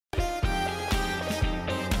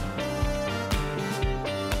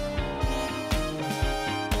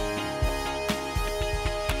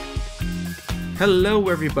Hello,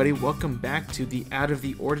 everybody. Welcome back to the Out of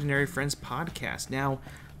the Ordinary Friends podcast. Now,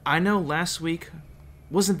 I know last week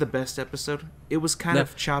wasn't the best episode. It was kind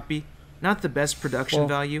of choppy, not the best production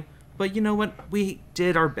value, but you know what? We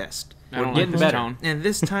did our best. We're getting better. And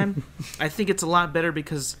this time, I think it's a lot better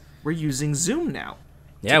because we're using Zoom now.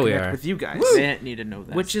 Yeah, we are. With you guys. They didn't need to know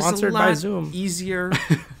that. Which is Sponsored a lot by Zoom. easier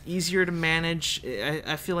to manage.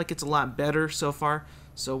 I feel like it's a lot better so far.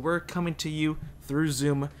 So we're coming to you through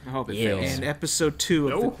Zoom. I hope it Yeah. fails. In episode 2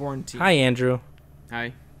 of the quarantine. Hi, Andrew.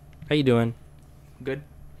 Hi. How you doing? Good?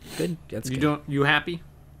 Good. That's You good. don't? You happy?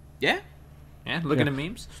 Yeah? Yeah. Looking at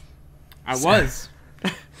memes. I was.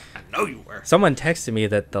 I know you were. Someone texted me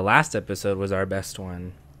that the last episode was our best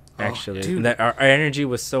one. Actually, dude. that our energy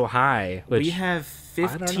was so high. Which We have I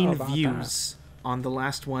don't know 15 about views on the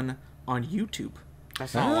last one on YouTube.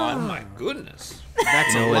 That's not a lot. Oh my goodness.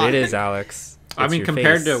 That's you know a what lot. it is, Alex. I It's mean, your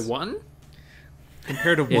compared face. to one.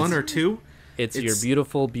 Compared to one or two, It's your it's-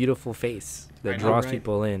 beautiful, beautiful face I that know, draws right?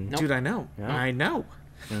 people in. Nope. dude, I know. Yeah. I know.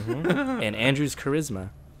 And Andrew's charisma.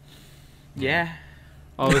 Yeah.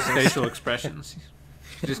 All his facial expressions.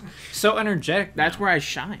 Just so energetic. That's where I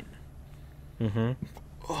shine. It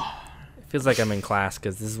feels like I'm in class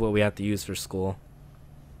because this is what we have to use for school.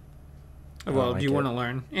 Well, like do you it. want to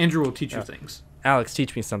learn? Andrew will teach you Yeah. things. Alex,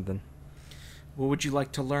 teach me something. What would you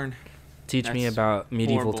like to learn? Teach me That's about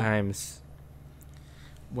medieval horrible. times.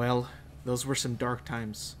 Well, those were some dark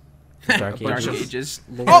times. Dark Dark Ages. Ages.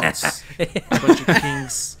 Lords, a bunch of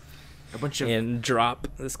kings, a bunch of And drop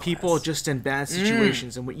this people class. just in bad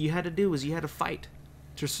situations. And what you had to do was you had to fight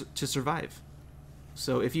to survive.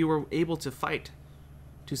 So if you were able to fight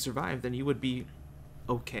to survive, then you would be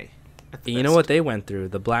okay. At the You know best. what they went through?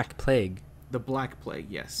 The Black Plague. The Black Plague,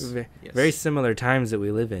 yes. Yes. Very similar times that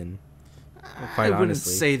we live in. Quite I wouldn't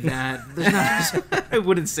honestly. say that. There's not, I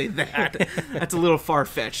wouldn't say that. That's a little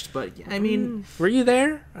far-fetched, but I mean, Were you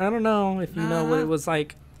there? I don't know if you know what it was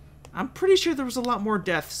like. I'm pretty sure there was a lot more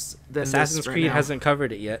deaths than Assassin's this right Creed now. hasn't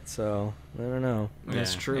covered it yet, so I don't know.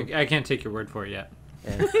 That's true. I can't take your word for it yet.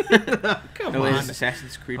 Come No, on. it's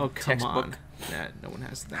Assassin's Creed Oh, come textbook. on. Nah, no one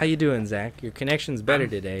has that. How you doing, Zach? Your connection's better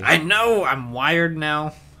today. I know. I'm wired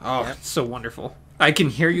now. Oh, it's so wonderful. I can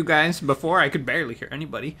hear you guys. Before, I could barely hear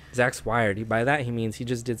anybody. Zach's wired. By that he means he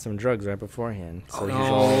just did some drugs right beforehand, so he's Oh.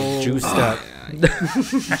 all juiced up.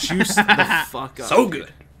 Juice the fuck up. So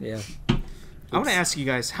good. Yeah. I want to ask you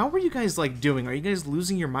guys, how are you guys like doing? Are you guys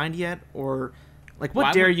losing your mind yet, or like what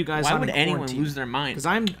Why day are would- you guys Why on would in anyone quarantine? lose their mind? Because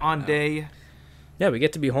I'm on day. Yeah, we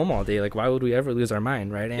get to be home all day. Like, why would we ever lose our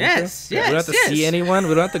mind, right, Andrew? Yes, We don't have to yes, see yes. anyone.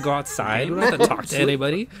 We don't have to go outside. We don't have to talk to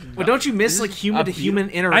anybody. Well, don't you miss like human to human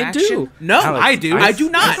I interaction? do. No, Alex, I do. I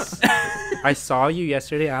do not. I saw you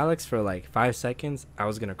yesterday, Alex, for like 5 seconds. I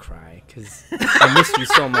was gonna cry because I missed you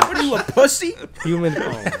so much. What are you, a pussy? Human.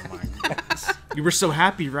 Oh my god. You were so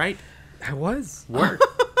happy, right? I was.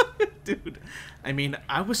 Dude, I mean,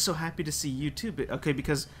 I was so happy to see you too. But okay,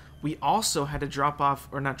 because we also had to drop off,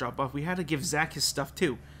 or not drop off. We had to give Zach his stuff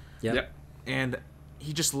too, Yep. and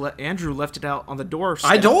he just Andrew left it out on the door.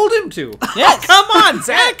 I told him to. Oh, come on,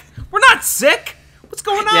 Zach. We're not sick. What's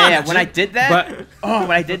going on? Yeah, when I did that, But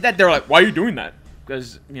when I did that, they were like, "Why are you doing that?"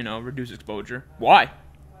 Because reduce exposure. Why?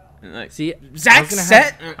 And like, See, Zach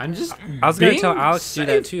set. I'm just. I was gonna being tell Alex to do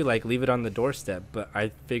that safe. too, like leave it on the doorstep. But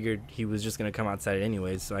I figured he was just gonna come outside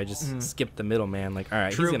anyways, so I just skipped the middleman. Like, all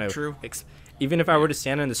right, True, he's gonna. true. Even if I were to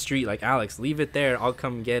stand on the street, like Alex, leave it there. I'll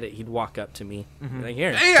come get it. He'd walk up to me. Like,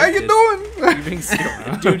 here. Hey, how take you this." doing? You being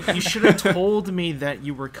stupid. Dude, you should have told me that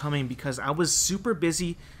you were coming because I was super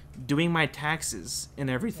busy doing my taxes and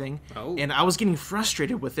everything, Oh. and I was getting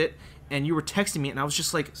frustrated with it. And you were texting me, and I was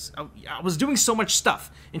just like, I was doing so much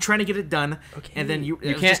stuff and trying to get it done, and then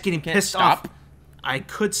I was just getting can't pissed stop? off. I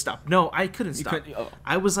could stop. No, I couldn't stop. couldn't- oh.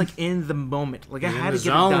 I was like in the moment. Like I You're in had to the get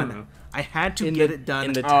zone. it done. I had to In get the- it done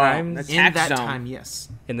in the Oh, times that's- in tax that zone. time. Yes.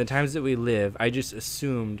 in the times that we live, I just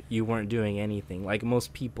assumed you weren't doing anything. Like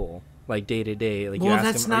most people, like day to day. Like Well, you ask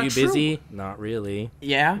that's them, "Are not you true. busy?" Not really.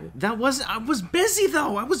 Yeah. That was. I was busy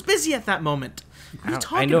though. I was busy at that moment. What are you I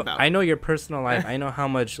talking know. about? I know your personal life. I know how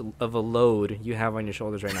much of a load you have on your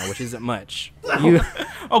shoulders right now, which isn't much. You,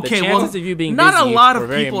 Okay, the well, chances of you being not a busy lot were of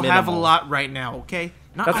very people have a minimal. lot right now. Okay,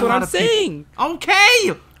 not That's a what lot I'm of people- saying. Okay. Why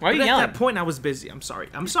are But you at yelling? that point, I was busy. I'm sorry.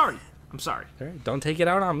 I'm sorry. I'm sorry. All right, don't take it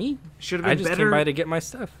out on me. Should have I been just better. came by to get my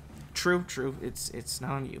stuff. True. It's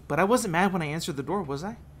not on you. But I wasn't mad when I answered the door, was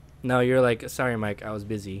I? No, you're like, sorry, Mike, I was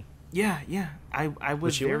busy. Yeah. I was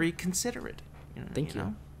Which you were. very considerate. Thank you.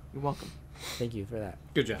 know? You're welcome. Thank you for that.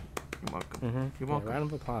 Good job. You're welcome. Mm-hmm. You're welcome. Round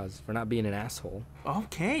of applause for not being an asshole.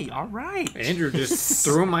 Okay, all right. Andrew just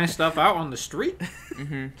threw my stuff out on the street.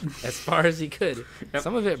 As far as he could. Yep.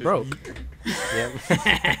 Some of it broke.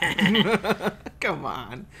 Yep. Come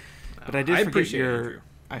on. But I did I forget appreciate Andrew.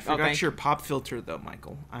 I forgot thank your pop filter though,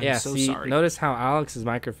 Michael. I'm Yeah, so see, sorry. notice how Alex's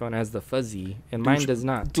microphone has the fuzzy and mine does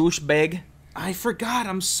not. Douchebag. I forgot.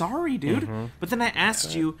 I'm sorry, dude. Mm-hmm. But then I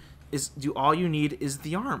asked you, do all you need is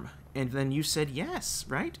the arm? And then you said yes,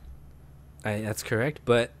 right? That's correct,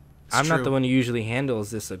 but It's I'm not true. the one who usually handles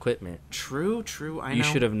this equipment. True. I know. You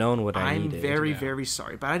should have known what I I'm needed. very, yeah. very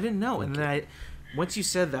sorry, but I didn't know. And then once you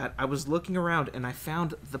said that, I was looking around and I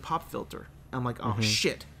found the pop filter. I'm like, oh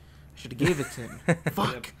shit, I should have gave it to him.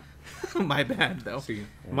 Fuck, my bad though. See,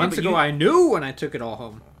 months but ago, you- I knew when I took it all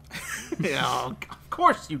home. Yeah, of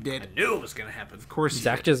course you did. I knew it was gonna happen. Of course you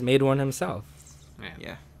Zach did. just made one himself.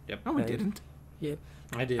 Yeah. Yep. No, we Hey. didn't. Yeah,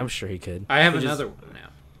 I did. I'm sure he could. I have He just- another one now.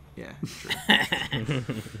 Yeah. True.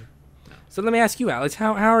 So let me ask you, Alex,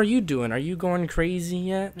 how are you doing? Are you going crazy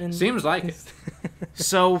yet? And Seems like it.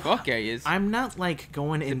 So Fuck yeah, he is. I'm not like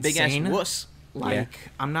going Big ass insane. wuss. Like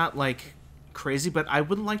I'm not like crazy, but I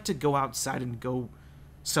would like to go outside and go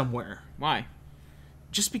somewhere. Why?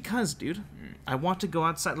 Just because, dude. I want to go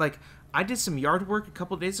outside. Like I did some yard work a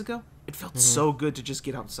couple days ago. It felt so good to just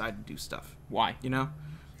get outside and do stuff. Why? You know?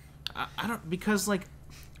 I don't because like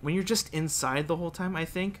when you're just inside the whole time, I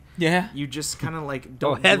think Yeah. you just kind of like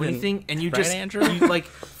don't heaven. do anything, and you Right, just Andrew? you, like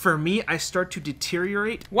for me, I start to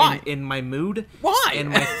deteriorate. Why? in my mood? Why? In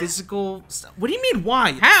my physical. What do you mean?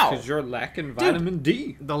 Why? How? Because you're lacking vitamin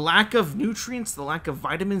D. The lack of nutrients, the lack of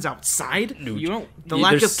vitamins outside, You don't. the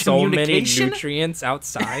lack of There's so many communication. nutrients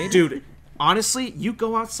outside. Dude, honestly, you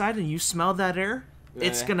go outside and you smell that air,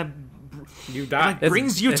 it's Yeah. gonna You die. it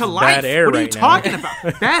brings you it's to bad life. air What are you right now. talking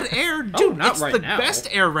about? Bad air, dude. not it's right the now. best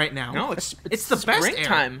air right now. No, it's the best air.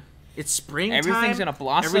 springtime. It's springtime. Everything's gonna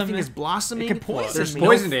blossom. Everything is blossoming. It can poison There's me. no,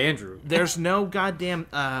 Poison to Andrew. there's no goddamn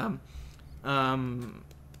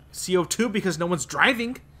CO2 because no one's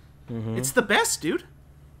driving. It's the best, dude.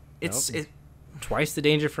 It's Nope. it. Twice the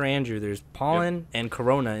danger for Andrew. There's pollen and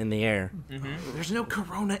corona in the air. There's no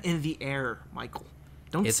corona in the air, Michael.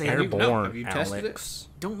 Don't It's say that. even know. airborne, Have you tested Alex.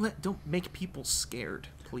 Don't make people scared,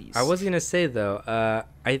 please. I was gonna say though,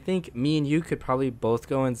 I think me and you could probably both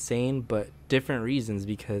go insane, but different reasons.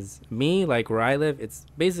 Because me, like where I live, it's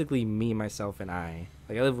basically me, myself, and I.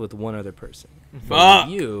 Like I live with one other person. But Fuck.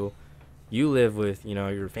 with you live with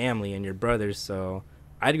your family and your brothers. So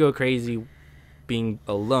I'd go crazy being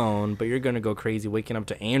alone, but you're gonna go crazy waking up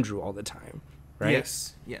to Andrew all the time, right?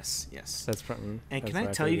 Yes. That's from. And can I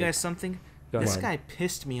tell you guys something? Go This ahead. guy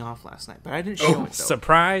pissed me off last night, but I didn't show it though.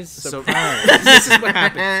 Surprise! So Surprise! this is what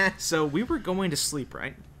happened. So we were going to sleep,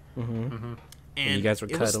 right? And And you guys were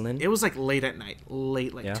it was- cuddling? It was like late at night,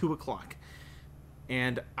 like Yeah. 2:00,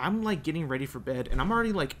 and I'm like getting ready for bed, and I'm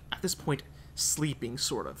already like at this point sleeping,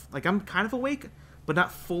 sort of. Like I'm kind of awake, but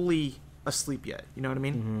not fully asleep yet. You know what I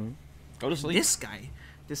mean? Go to sleep. This guy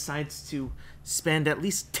decides to spend at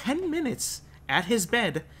least 10 minutes at his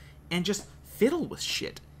bed and just fiddle with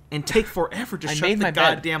shit and take forever to I shut made the my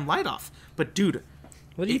bed. goddamn light off. But dude,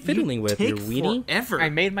 What are you it- fiddling with? Your take weenie? Forever. I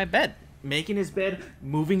made my bed. Making his bed,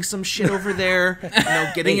 moving some shit over there,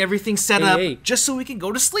 getting Hey, everything set hey, up hey. just so we can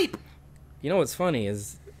go to sleep. You know what's funny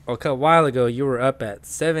is a while ago you were up at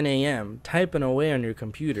 7 a.m. typing away on your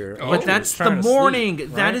computer. Oh. But that's the trying to morning.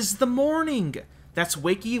 sleep, That right? is the morning. That's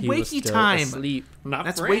wakey He was wakey still time. asleep. Not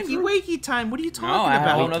That's for wakey Andrew. wakey time. What are you No, talking I have a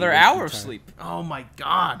whole about? another wakey hour of time. sleep, Oh my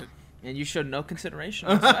god. and you showed no consideration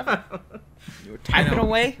whatsoever. You were typing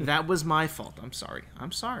away. That was my fault. I'm sorry.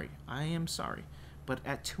 I am sorry. But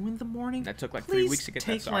at 2 a.m, That took like 3 please weeks to get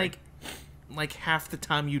that take sorry. like half the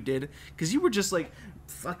time you did, because you were just like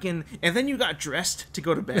fucking, and then you got dressed to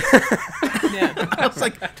go to bed. Yeah. I was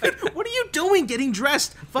like, dude, what are you doing getting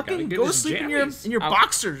dressed? Fucking get go to his sleep jammies. in your I-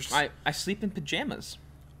 boxers. I sleep in pajamas.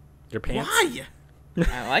 Your pants? Why?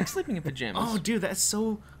 I like sleeping in pajamas. Oh, dude, that's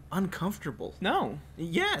so uncomfortable. No,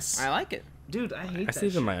 Yes. I like it. Dude, I hate I that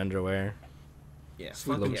sleep in shit. my underwear. Yeah,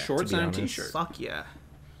 Sweet fuck little yeah. Shorts to be and a honest. t-shirt. Fuck yeah.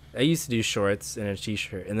 I used to do shorts and a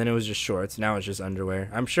t-shirt, and then it was just shorts. Now it's just underwear.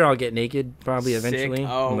 I'm sure I'll get naked probably Sick. eventually,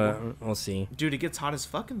 Oh. but we'll see. Dude, it gets hot as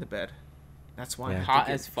fuck in the bed. That's why I Yeah. have to Hot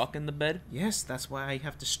get- as fuck in the bed. Yes, that's why I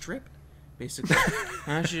have to strip, basically.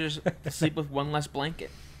 Why don't you just sleep with one less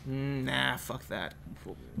blanket? Nah, fuck that.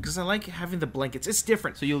 Because I like having the blankets. It's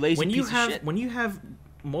different. So you lazy when you piece of have shit. when you have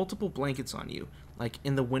multiple blankets on you, like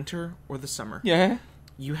in the winter or the summer, Yeah.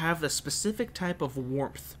 you have a specific type of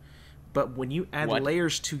warmth. But when you add What?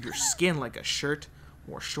 layers to your skin, like a shirt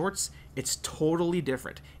wore shorts, it's totally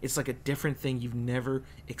different. It's like a different thing you've never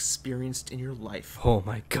experienced in your life. Oh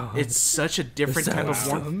my god. It's such a different type of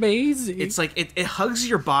warmth. Amazing. It's like it hugs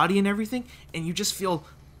your body and everything, and you just feel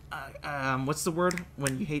what's the word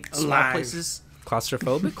when you hate small Alive. places?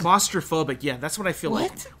 Claustrophobic? Claustrophobic. Yeah, that's what I feel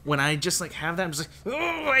like when I just like have that. I'm just like,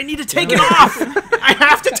 oh, I need to take it off. I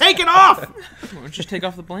have to take it off. Why don't you just take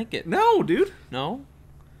off the blanket? No, dude. No?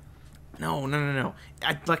 No.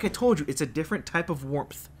 Like I told you, it's a different type of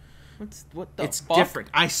warmth. What the It's fuck? different.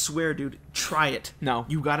 I swear, dude. Try it. No.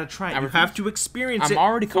 You gotta try it. I You refuse. have to experience I'm it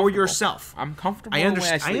already for comfortable. yourself. I'm comfortable I the way I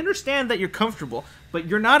understand. I sleep. understand that you're comfortable, but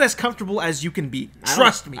you're not as comfortable as you can be. I don't-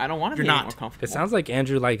 Trust me. I don't want to You're be any not. more comfortable. It sounds like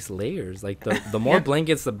Andrew likes layers. Like the more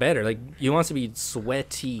blankets, the better. Like he wants to be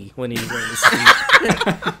sweaty when he's going to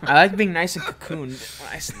sleep. I like being nice and cocooned when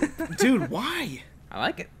I sleep. Dude, why? I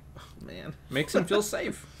like it. Man, Makes him feel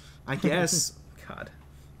safe. I guess. God.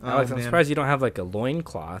 Alex, I'm man. surprised you don't have like a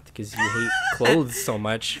loincloth because you hate clothes so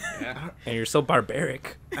much and you're so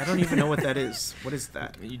barbaric. I don't even know what that is. What is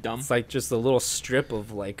that? Are you dumb? It's like just a little strip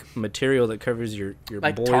of like material that covers your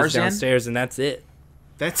Like boys Tarzan? downstairs, and that's it.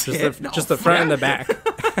 That's Just it. the, No, just the front and the back.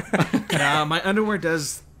 my underwear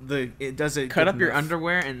does it. Cut good up your enough.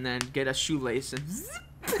 underwear and then get a shoelace and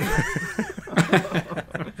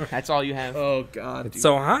that's all you have. Oh God. It's dude.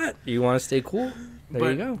 so hot. You want to stay cool? There but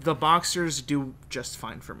you go. the boxers do just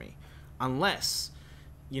fine for me, unless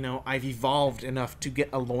I've evolved enough to get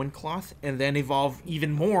a loincloth and then evolve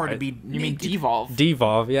even more to be. You mean naked. devolve?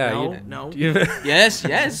 Devolve, yeah. No. Yes,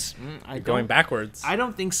 yes, I don't, Going backwards. I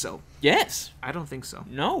don't think so. yes. I don't think so.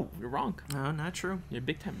 No, you're wrong. No, not true. You're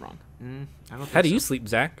big time wrong. I don't. Think How do so. you sleep,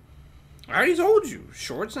 Zach? I already told you.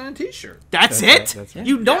 Shorts and a t-shirt. That's That's it. right, that's right.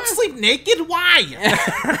 You don't sleep naked. Why?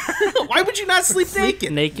 Why would you not sleep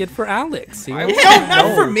naked? Naked for Alex. He, I wants, No,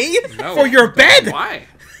 not for me. No. For your bed. Why?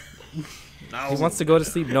 No. he wants to go to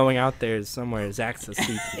sleep knowing out there is somewhere Zach's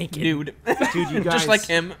asleep naked. Nude. Dude, you guys. Just like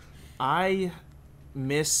him. I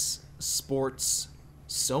miss sports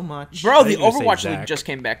so much. Bro, the think you were saying Overwatch League Zach. just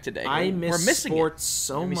came back today. I miss We're missing sports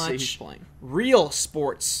so Let me see who's much. playing. Real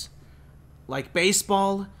sports, like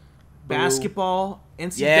baseball, basketball,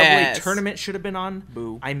 NCAA Yes. tournament should have been on.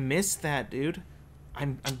 Boo. I miss that, dude. I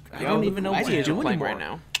Yo, don't even know the what to kids are do playing anymore. right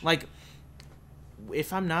now. Like,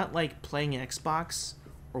 if I'm not like playing Xbox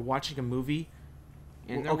or watching a movie.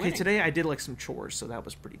 And they're Okay, winning. today I did like some chores, so that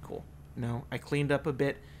was pretty cool. No, I cleaned up a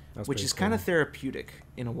bit, That's which pretty is kind of cool. therapeutic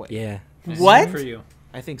in a way. Yeah. What? For you.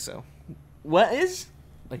 I think so. What is?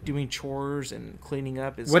 Like doing chores and cleaning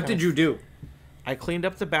up is. What did you do? I cleaned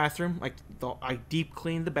up the bathroom. I deep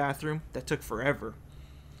cleaned the bathroom. That took forever,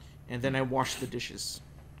 and then I washed the dishes.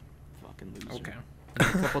 Fucking loser. Okay. And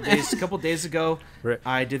a couple days ago, Right.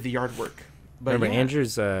 I did the yard work. But Remember, yeah.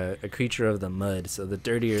 Andrew's a creature of the mud, so the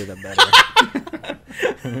dirtier the better.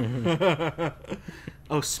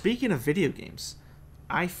 Oh, speaking of video games,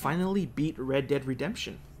 I finally beat Red Dead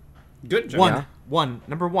Redemption. Good job.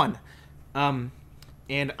 Number one.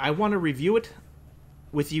 And I want to review it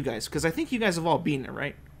with you guys because I think you guys have all beaten it,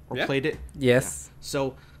 right? Or Yeah. played it. Yes.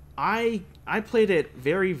 So I played it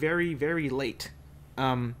very, very, very late.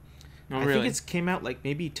 No, I really. think it's came out like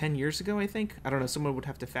maybe 10 years ago, I think. I don't know. Someone would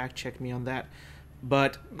have to fact check me on that.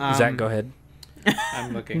 But Zach, go ahead.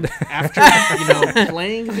 I'm looking. after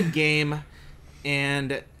playing the game,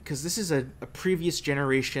 and because this is a previous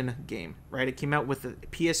generation game, right? It came out with the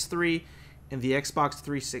PS3 and the Xbox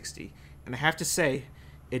 360, and I have to say,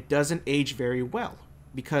 it doesn't age very well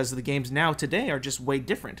because the games now today are just way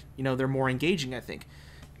different. They're more engaging, I think.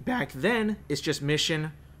 Back then, it's just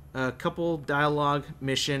mission, a couple dialogue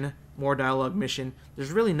mission, more dialogue mission.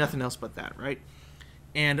 There's really nothing else but that, right?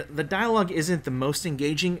 And the dialogue isn't the most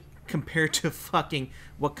engaging compared to fucking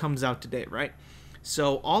what comes out today, right?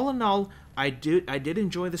 So all in all, I did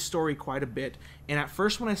enjoy the story quite a bit. And at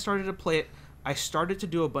first when I started to play it, I started to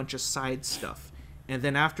do a bunch of side stuff. And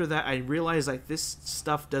then after that, I realized like this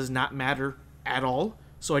stuff does not matter at all.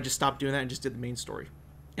 So I just stopped doing that and just did the main story.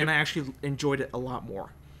 And I actually enjoyed it a lot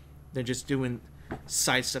more than just doing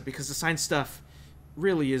side stuff because the side stuff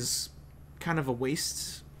really is kind of a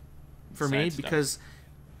waste for me Side stuff. because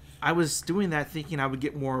I was doing that thinking I would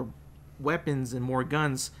get more weapons and more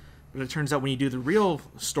guns, but it turns out when you do the real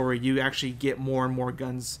story, you actually get more and more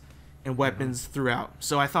guns and weapons throughout.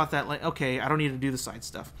 So I thought that like, okay, I don't need to do the side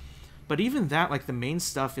stuff. But even that, like the main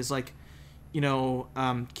stuff is like,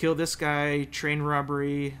 kill this guy, train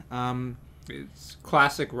robbery, It's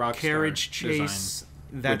classic Rockstar carriage chase.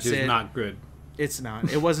 design, That's which is it. not good. It's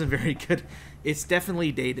not. It wasn't very good. It's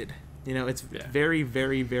definitely dated. It's Yeah. very,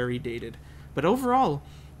 very, very dated. But overall,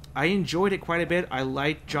 I enjoyed it quite a bit. I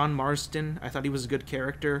liked John Marston. I thought he was a good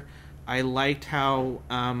character. I liked how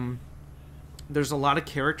there's a lot of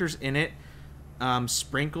characters in it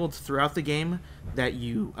sprinkled throughout the game that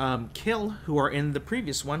you kill who are in the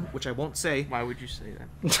previous one, which I won't say. Why would you say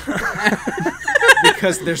that?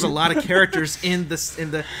 Because there's a lot of characters in the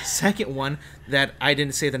second one that I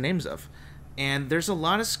didn't say the names of. And there's a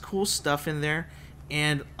lot of cool stuff in there.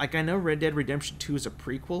 And like I know Red Dead Redemption 2 is a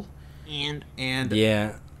prequel. And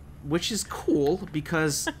yeah, which is cool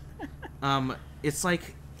because it's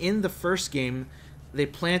like in the first game they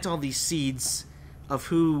plant all these seeds of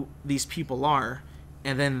who these people are,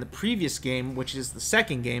 and then the previous game, which is the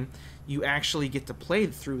second game, you actually get to play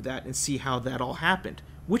through that and see how that all happened,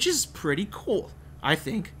 which is pretty cool, I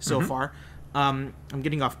think, so far. I'm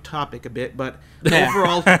getting off topic a bit, but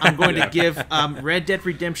overall, I'm going to give Red Dead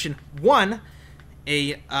Redemption 1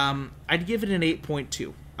 I'd give it an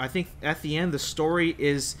 8.2. I think at the end, the story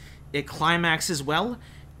it climaxes well,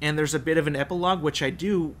 and there's a bit of an epilogue, which I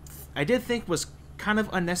did think was kind of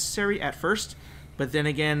unnecessary at first, but then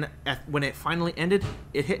again, when it finally ended,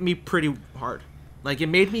 it hit me pretty hard. Like, it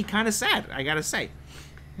made me kind of sad, I gotta say.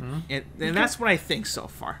 And that's what I think so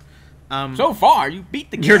far. So far, you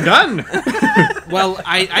beat the game. You're done. Well,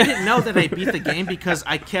 I didn't know that I beat the game because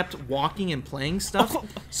I kept walking and playing stuff.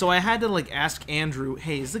 So I had to, like, ask Andrew,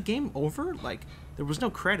 hey, is the game over? Like, there was no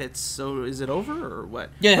credits, so is it over or what?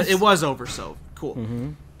 Yes. But it was over, so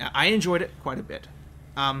cool. I enjoyed it quite a bit.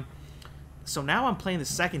 So now I'm playing the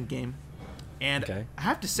second game, and I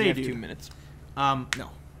have to say, You have dude, 2 minutes. no.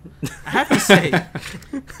 I have to say,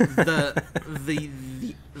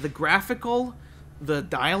 the graphical, the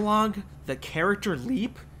dialogue, the character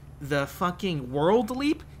leap, the fucking world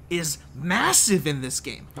leap is massive in this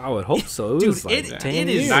game. I would hope so. It Dude, was like it 10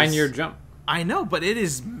 is- years. 9-year jump. I know, but it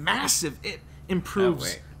is massive. It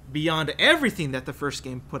improves beyond everything that the first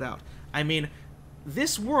game put out. I mean,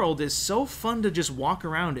 this world is so fun to just walk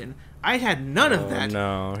around in. I had none of that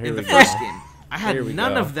in the first game. I had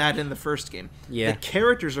none of that in the first game. Yeah. The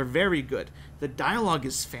characters are very good. The dialogue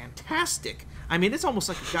is fantastic. I mean, it's almost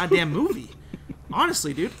like a goddamn movie.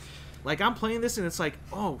 Honestly, dude. Like, I'm playing this and it's like,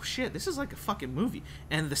 oh shit, this is like a fucking movie.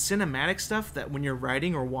 And the cinematic stuff that when you're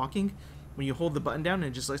riding or walking, when you hold the button down and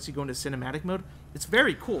it just lets you go into cinematic mode, it's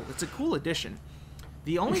very cool. It's a cool addition.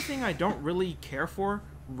 The only thing I don't really care for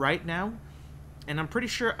right now, and I'm pretty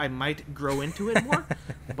sure I might grow into it more,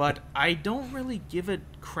 but I don't really give a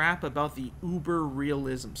crap about the uber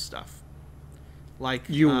realism stuff. Like,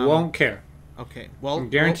 You won't care. Okay, well, I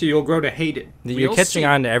guarantee you'll grow to hate it. You're We'll catching see.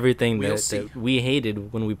 on to everything We'll that see. we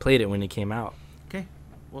hated when we played it when it came out. Okay,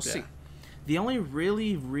 we'll see. The only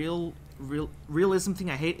really realism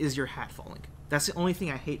thing I hate is your hat falling. That's the only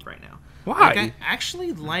thing I hate right now. Why? Like, I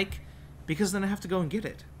actually like, because then I have to go and get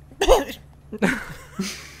it.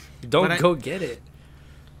 Don't I- go get it.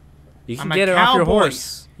 You can I'm a get it off your cowboy.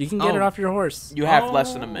 horse. You can get it Oh. off your horse. You have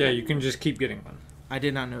less than a Yeah, minute. you can just keep getting one. I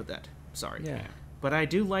did not know that. Sorry. Yeah. But I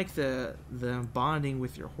do like the bonding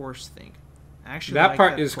with your horse thing. I actually That like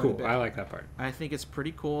part that is quite a cool. bit. I like that part. I think it's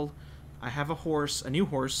pretty cool. I have a horse, a new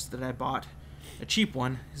horse that I bought, a cheap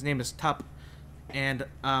one. His name is Tup, and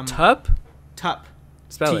Tup? Tup,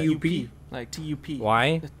 Spell it. T-U-P, Like, T-U-P.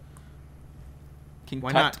 Why? King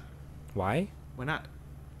Why Tut. not? Why? Why not?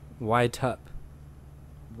 Why Tup?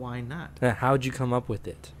 Why not? How'd you come up with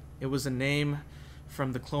it? It was a name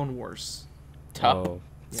from the Clone Wars. Tup. Oh,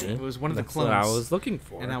 Yeah, see? it was one of the That's what I clones. was looking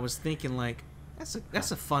for. And I was thinking, like,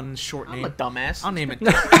 that's a fun short I'm name. a dumbass. I'll name it.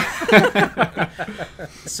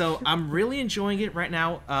 So I'm really enjoying it right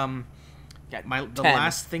now. Got The 10,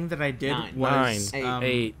 last thing that I did 9, was 9,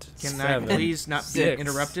 8, can 7, I please not be 6,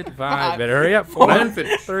 interrupted? 5. Better hurry up. 4,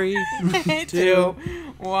 3. 2,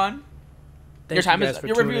 1. Thank Your time you is guys for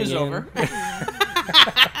your review is tuning in. over.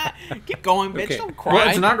 Keep going, bitch. Okay. Don't cry. Well,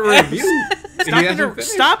 it's not a review.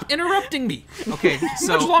 Stop interrupting me. Okay, How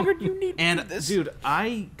so much longer do you need? and for this? dude,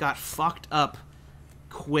 I got fucked up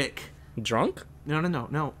quick. Drunk?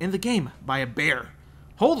 No, in the game by a bear.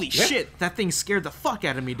 Holy shit, that thing scared the fuck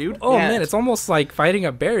out of me, dude. Oh Yeah. man, it's almost like fighting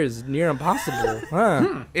a bear is near impossible.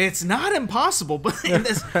 Huh. It's not impossible, but in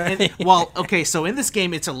this, so in this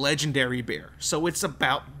game, it's a legendary bear, so it's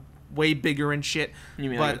about way bigger and shit.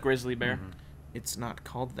 You mean but like a grizzly bear? it's not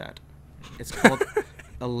called that. It's called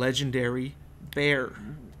a legendary bear.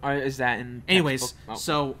 Or is that in? Anyways, textbook? Oh.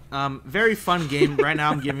 so very fun game. Right now,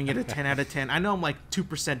 I'm giving it a 10 out of 10. I know I'm like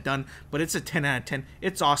 2% done, but it's a 10 out of 10.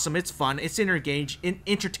 It's awesome. It's fun. It's entertaining.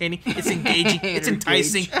 It's engaging. It's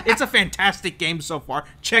enticing. It's a fantastic game so far.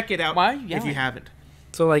 Check it out Why? if Yeah. you haven't.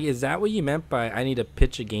 So like, is that what you meant by I need to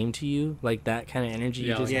pitch a game to you? Like that kind of energy you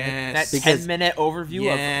Yeah, just had? that Yes. Because- 10-minute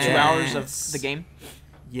overview of 2 hours Yes. of the game.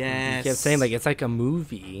 Yes. You kept saying like it's like a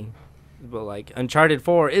movie. But like Uncharted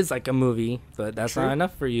 4 is like a movie, but that's True. not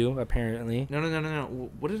enough for you apparently. No.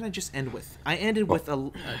 What did I just end with? I ended with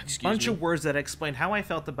a bunch of words that explained how I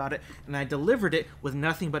felt about it, and I delivered it with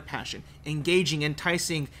nothing but passion, engaging,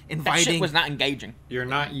 enticing, That inviting. shit was not engaging. You're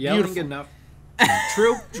not yelling Beautiful. enough.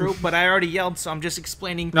 True, but I already yelled, so I'm just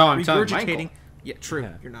explaining. No, I'm telling regurgitating. Michael. Yeah, true.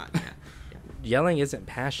 Yeah. You're not. Yeah. Yelling isn't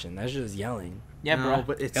passion. That's just yelling. Yeah, No, bro.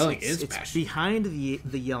 but it's Yelling is it's passion. behind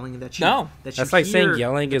the yelling that you. No. that you That's like saying hear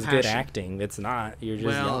yelling the is good passion. acting. It's not. You're just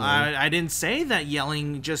Well, yelling. I didn't say that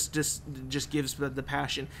yelling just gives the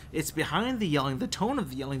passion. It's behind the yelling, the tone of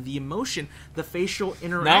the yelling, the emotion, the facial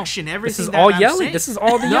interaction, everything. This is that all I'm yelling. saying. This is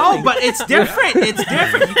all the No, yelling. but it's different. It's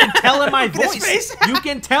different. You can tell in my voice. You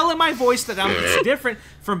can tell in my voice that it's different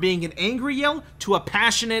from being an angry yell to a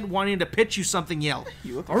passionate wanting to pitch you something yell.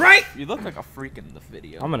 You look All right. You look like a freak in the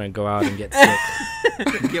video. I'm gonna go out and get sick.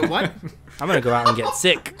 Get what? I'm gonna go out and get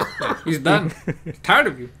sick. He's done. Tired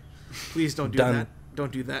of you. Please don't do Done. that.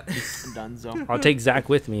 Don't do that. Dunzo. I'll take Zack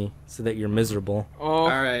with me so that you're miserable. Oh,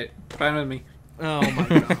 All right, fine with me. Oh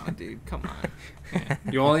my god, dude! Come on.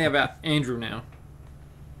 You only have Andrew now.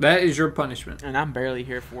 That is your punishment. and I'm barely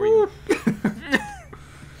here for you.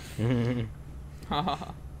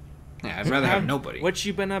 Yeah, I'd rather have nobody. What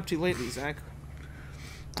you been up to lately, Zach?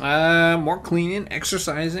 More cleaning,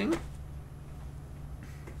 exercising.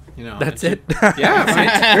 You know, That's it's- it. Yeah,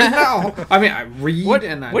 there's no. I mean, I read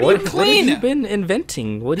and I. what do you What clean? have you been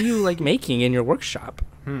inventing? What are you like making in your workshop?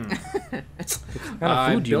 Hmm. What kind I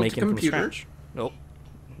of food do you built make a from computer. scratch? Nope.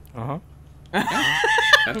 Uh huh.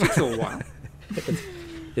 That takes a while.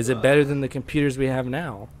 Is it better than the computers we have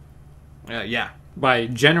now? Yeah, by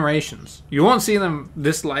generations. You won't see them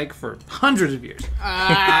this like for hundreds of years.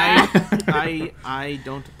 I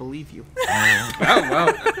don't believe you. Oh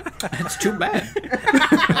well, that's too bad.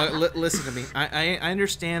 Listen to me. I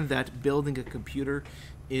understand that building a computer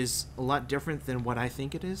is a lot different than what I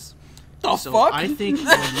think it is. The So fuck? I think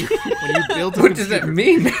when you build a What does that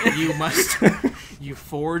computer, mean? you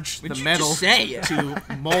forge the What'd you metal just say? to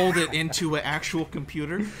mold it into an actual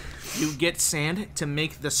computer. You get sand to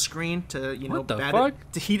make the screen to What the bat fuck?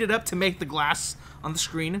 it, to heat it up to make the glass on the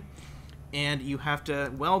screen, and you have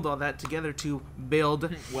to weld all that together to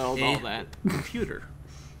build Weld a all that. computer.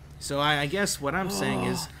 So I guess what I'm saying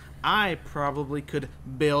is I probably could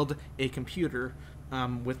build a computer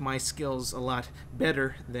with my skills a lot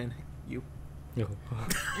better than you.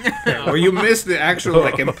 Or you missed the actual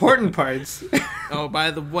like important parts. Oh,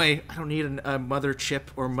 by the way, I don't need a mother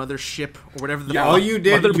chip or mothership or whatever the All you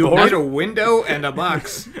did, you Motherboard. made a window and a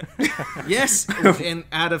box. Yes, and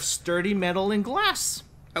out of sturdy metal and glass.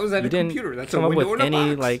 How was that You a didn't computer? That's come a up window with and a any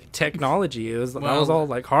box. like technology. That was Well- all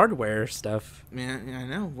like hardware stuff. Man, I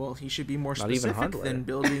know. Well, he should be more Not even specific hardware. than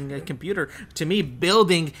building a computer. To me,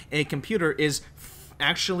 building a computer is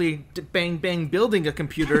actually bang bang building a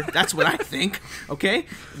computer. That's what I think. Okay,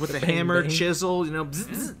 with a Bang, hammer, bang. chisel, bzz,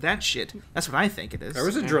 bzz, that shit. That's what I think it is. There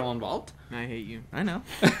was a drill involved. I hate you. I know.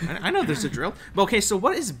 I know there's a drill. But okay, so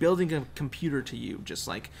what is building a computer to you? Just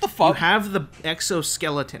like The fuck? you have the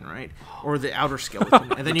exoskeleton, right? Or the outer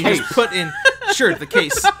skeleton. And then you just put in sure, the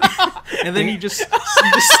case. And then you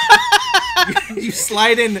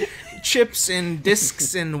slide in chips and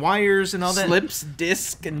discs and wires and all that. Slips,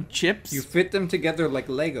 disc, and chips. You fit them together like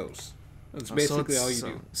Legos. That's So basically it's- all you so,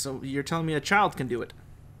 do. So you're telling me a child can do it.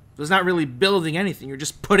 So it's not really building anything. You're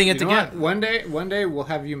just putting it You know together. what? One day we'll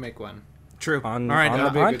have you make one. True. On, all right, on the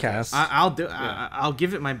that'll be a good podcast. I'll do. Yeah. I'll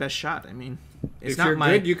give it my best shot. I mean, it's If not you're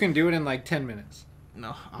my. good, you can do it in like 10 minutes.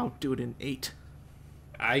 No, I'll do it in 8.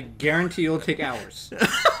 I guarantee you'll take hours.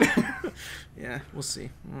 Yeah, we'll see.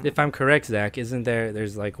 If I'm correct, Zach, isn't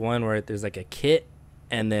there's like one where there's like a kit,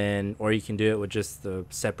 and then or you can do it with just the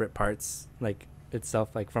separate parts like itself,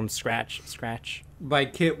 like from scratch. By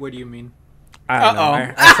kit, what do you mean? I don't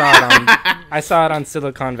know. Uh-oh. I saw it on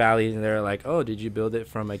Silicon Valley, and they're like, "Oh, did you build it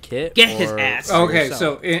from a kit?" Get his or ass. for Okay,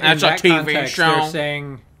 yourself?" so in That's a that TV context, show. they're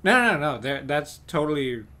saying no. That's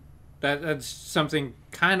totally that's something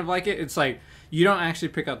kind of like it. It's like you don't actually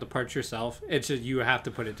pick out the parts yourself. It's just you have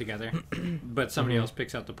to put it together, but somebody else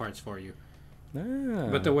picks out the parts for you. Ah,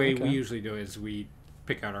 But the way okay. we usually do it is we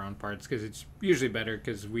pick out our own parts because it's usually better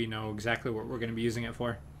because we know exactly what we're going to be using it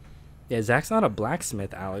for. Yeah, Zach's not a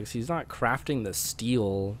blacksmith, Alex. He's not crafting the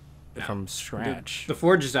steel from scratch. The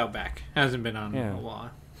forge is out back. Hasn't been on Yeah. a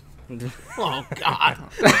while. Oh God.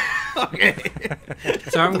 Okay.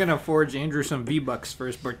 So I'm going to forge Andrew some V-Bucks for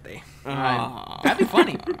his birthday. That'd be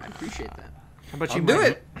funny. I appreciate that. How about I'll you, do Mike?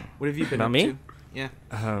 it. What have you been About up me? to? Yeah.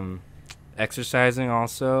 Exercising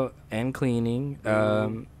also and cleaning,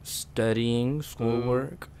 studying,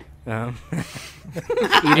 schoolwork,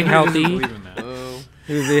 eating healthy. Believe in that. Oh.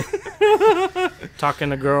 Talking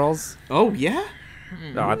to girls. Oh yeah.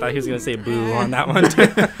 No, I thought he was gonna say boo on that one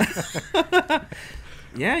too.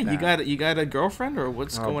 Yeah, you got a girlfriend or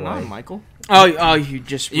what's going on, Michael? Oh, you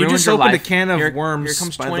just You ruined just your opened life. a can of Here worms.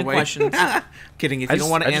 comes by 20 the way. questions. Kidding. If you don't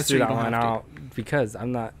want to answer, you that don't one have to. out because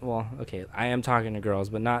I'm not. Well, okay, I am talking to girls,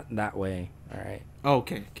 but not that way. All right,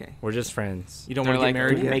 Okay. we're just friends. You don't They're want to like get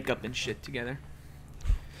married yet? makeup and shit together.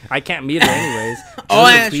 I can't meet her anyways. Oh,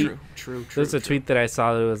 There's a yeah, tweet- True. There's a tweet that I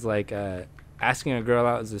saw that was like, asking a girl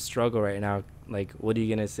out is a struggle right now. Like, what are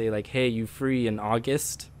you gonna say? Like, hey, you free in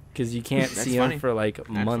August? Because you can't That's see funny. them for like That's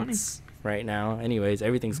months right now. Anyways,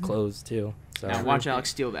 everything's closed too. So. Now watch Alex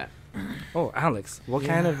steal that. Oh, Alex, what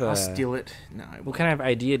kind of I'll steal it. No, I what won't. kind of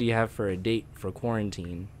idea do you have for a date for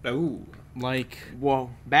quarantine? Oh. Like Whoa,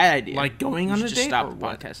 bad idea. Like going You on should a just date stop or the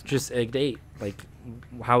what? podcast. Just a date. Like,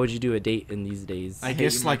 how would you do a date in these days? I hate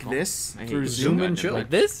guess you, like Michael. this I hate through you. Zoom. Zoom and chill. Like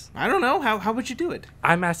this? I don't know how would you do it?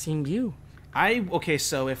 I'm asking you. Okay,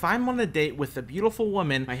 so if I'm on a date with a beautiful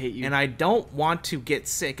woman, I hate you. and I don't want to get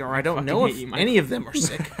sick, or I don't fucking know hate if you, Michael. any of them are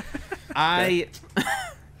sick, I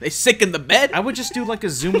They sick in the bed. I would just do like a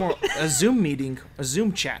Zoom meeting, a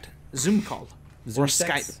Zoom chat, a Zoom call, Zoom or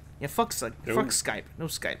sex? Skype. Yeah, fuck Skype, no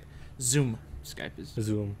Skype, Zoom. Skype is.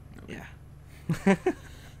 Zoom. Yeah.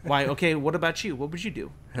 Why? Okay, what about you? What would you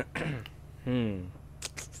do?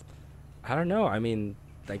 I don't know. I mean,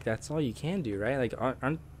 like that's all you can do, right? Like,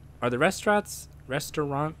 are the restaurants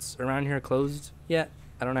around here closed yet?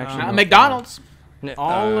 I don't actually. know. McDonald's.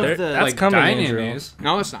 All of the that's Like coming, dining Andrew. is.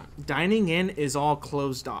 No, it's not. dining in is all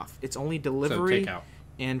closed off. It's only So delivery takeout.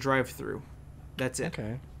 and drive-through. That's it.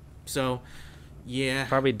 Okay. So, yeah.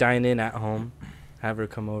 Probably dine in at home. Have her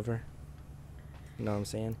come over. You know what I'm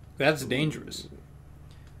saying? That's dangerous.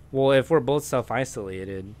 Well, if we're both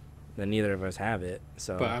self-isolated, then neither of us have it.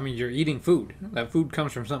 So But I mean, you're eating food. That food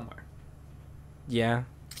comes from somewhere. yeah.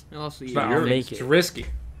 You'll also eat But I'll your- make It's it. risky.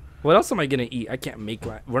 What else am I gonna eat? I can't make.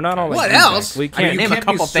 We're not all like What you, Zach. else? We I can't. mean, name a can't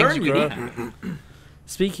be couple things you certain can eat.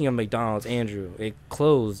 Speaking of McDonald's, Andrew, it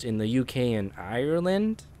closed in the UK and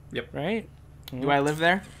Ireland. Yep. Right? Do I live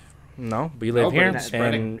there? No, we live No, but here, it's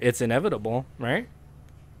spreading. and it's inevitable, right?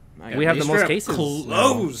 I- We have They the most straight up cases.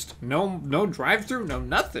 Closed. No drive-through. No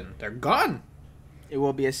nothing. They're gone. It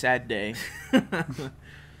will be a sad day.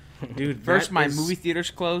 Dude, First, that my is- movie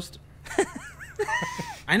theater's closed.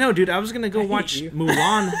 I know, dude. I was gonna go watch you.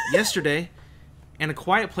 Mulan yesterday, and A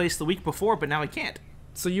Quiet Place the week before, but now I can't.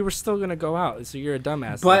 So you were still gonna go out. So you're a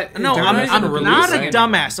dumbass. But No, they're I'm even not a releasing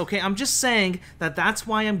dumbass. Okay, I'm just saying that's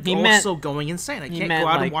why I'm He meant- also going insane. I He can't meant, go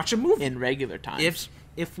out and like, watch a movie. in regular times.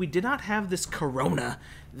 If we did not have this corona,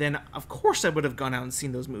 then of course I would have gone out and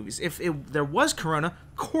seen those movies. If there was corona,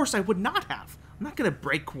 of course I would not have. I'm not gonna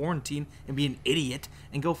break quarantine and be an idiot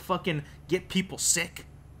and go fucking get people sick.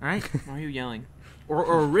 All right. Why are you yelling?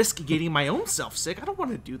 or risk getting my own self sick. I don't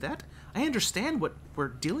want to do that. I understand what we're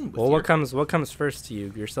dealing with. well, here. what comes first to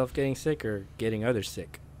you? Yourself getting sick or getting others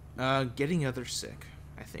sick? Getting others sick,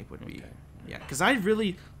 I think would be. Okay. Yeah, because I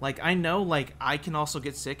really I know I can also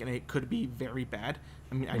get sick and it could be very bad.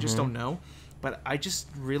 I mean, I just don't know, but I just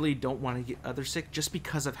really don't want to get others sick just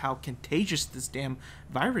because of how contagious this damn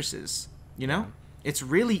virus is. You know, it's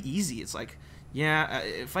really easy. It's like,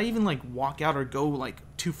 if I even walk out or go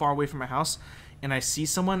too far away from my house, and I see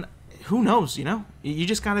someone, who knows? You know, you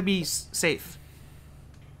just gotta be safe.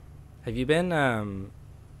 Have you been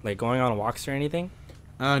going on walks or anything?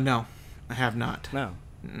 No, I have not. No.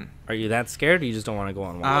 Are you that scared, or you just don't want to go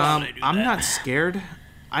on walks? I'm not scared.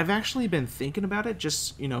 I've actually been thinking about it.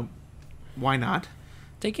 Just why not?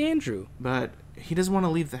 Take Andrew. But he doesn't want to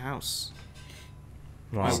leave the house.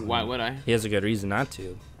 Well, Why would I? he has a good reason not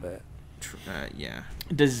to, but Yeah.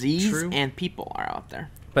 Disease True. and people are out there.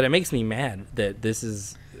 it makes me mad that this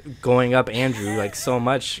is going up Andrew so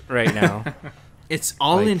much right now. It's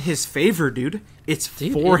all in his favor, dude. It's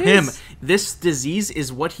Dude, for it him. is. This disease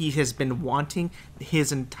is what he has been wanting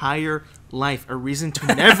his entire life. A reason to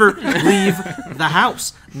never leave the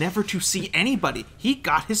house. Never to see anybody. He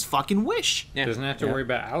got his fucking wish. Yeah. Doesn't have to worry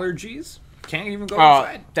about allergies. Can't even go Oh,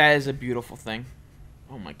 outside. that is a beautiful thing.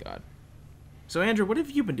 Oh my god. So, Andrew, what have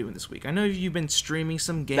you been doing this week? I know you've been streaming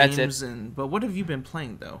some That's games, it. but what have you been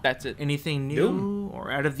playing, though? That's it. Anything new Doom. or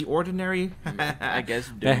out of the ordinary? I guess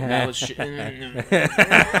Doom, that was shit.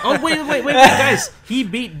 Oh, wait, guys. He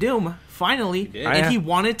beat Doom, finally, did. and he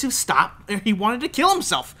wanted to stop, he wanted to kill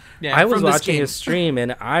himself. Yeah, I was from this watching game. his stream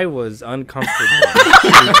and I was uncomfortable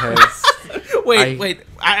because Wait.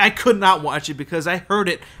 I could not watch it because I heard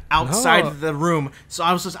it outside No. the room. So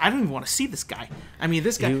I was just, I don't even want to see this guy. I mean,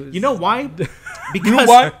 this guy, was- you know why? Because, You know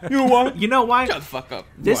what? You know what? You know why? Shut the fuck up.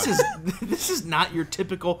 This is not your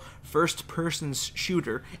typical first-person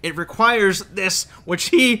shooter. It requires this, which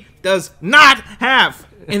he does not have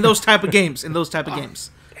in those type of games.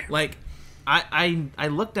 Like, I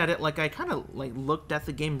looked at it, like, I kind of like looked at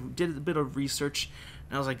the game, did a bit of research,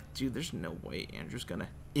 and I was like, dude, there's no way Andrew's gonna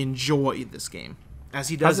enjoy this game as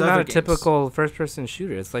he does That's other not a games. typical first-person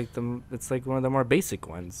shooter. It's like one of the more basic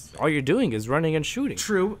ones. All you're doing is running and shooting.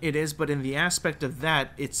 True, it is, but in the aspect of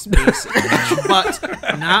that, it's basic. But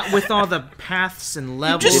not with all the paths and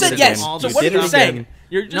levels. You just said and yes. all So the what are you stuff. saying?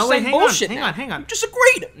 You're just saying bullshit hang now. on. You just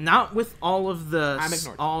agreed. Not with all of I'm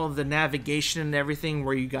ignoring. all of the navigation and everything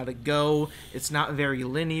where you got to go. It's not very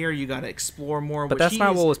linear. You got to explore more. But which that's he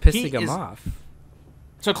not is- what was he pissing him is- off.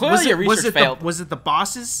 So clearly your research failed. Was it the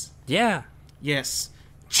bosses? Yeah. Yes.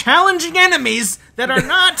 Challenging enemies that are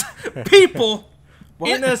not people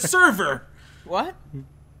in a server. What?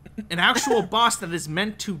 An actual boss that is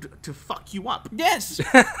meant to fuck you up. Yes.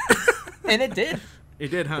 And it did. It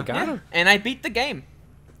did, huh? Got him. And I beat the game.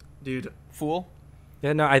 Dude. Fool.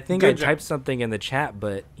 Yeah, no, I think Good I job. typed something in the chat,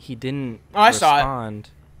 but he didn't I saw it. respond.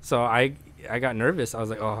 So I got nervous. I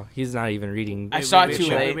was like, oh, he's not even reading. I saw it wait, too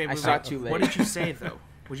wait, late. wait, I saw it too late. What did you say, though?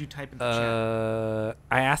 What did you type in the chat?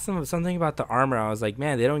 I asked him something about the armor. I was like,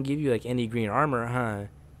 man, they don't give you like any green armor, huh?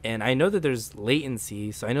 And I know that there's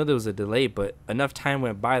latency, so I know there was a delay, but enough time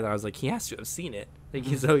went by that I was like, he has to have seen it. Like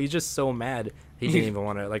he's just so mad he didn't even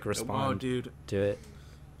want to like respond Oh, dude. to it.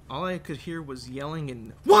 All I could hear was yelling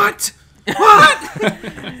and what?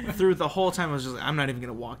 What? Through the whole time, I was just like, I'm not even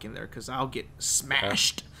gonna walk in there because I'll get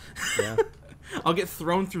smashed. Yeah. I'll get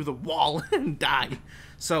thrown through the wall and die.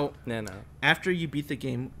 So No. after you beat the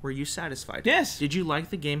game, were you satisfied? Yes. Did you like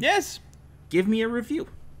the game? Yes. Give me a review.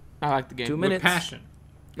 I like the game. 2 With minutes. passion.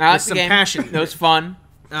 I like With the some game. passion. It was fun.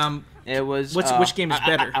 Which It was. which game is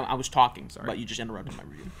better? I was talking, but you just interrupted my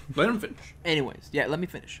review. Let him finish. Anyways, yeah, let me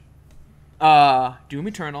finish. Doom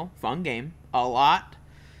Eternal, fun game, a lot.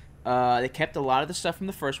 They kept a lot of the stuff from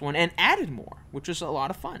the first one and added more, which was a lot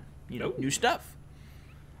of fun. You know, new stuff.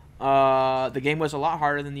 The game was a lot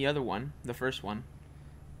harder than the other one, the first one.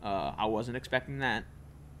 I wasn't expecting that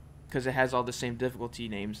because it has all the same difficulty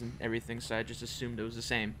names and everything, so I just assumed it was the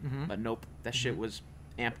same. Mhm. But nope, that shit was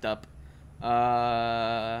amped up.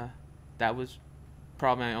 That was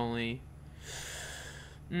probably my only.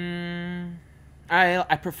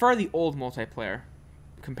 I prefer the old multiplayer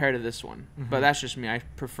compared to this one, but that's just me. I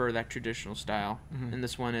prefer that traditional style. In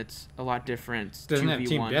this one, it's a lot different. It's Doesn't have 2v1.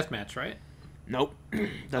 team deathmather, right? Nope.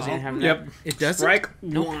 Doesn't even have that. Yep. It doesn't? Strike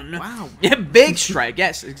Nope. one. Wow. Yeah, big strike.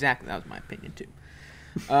 Yes, exactly. That was my opinion too.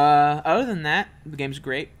 Other than that, the game's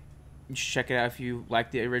great. You should check it out if you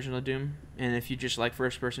like the original Doom, and if you just like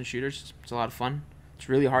first-person shooters, it's a lot of fun. It's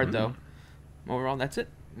really hard though. Overall, that's it.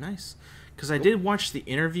 Nice. Because I did watch the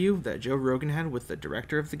interview that Joe Rogan had with the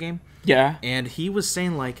director of the game, Yeah. and he was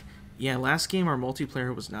saying, like, yeah, last game our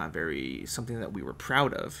multiplayer was not very something that we were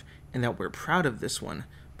proud of, and that we're proud of this one,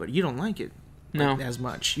 but you don't like it No. as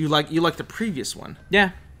much. You like the previous one.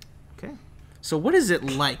 Yeah. Okay. So what is it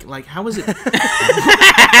like? Like, how is it?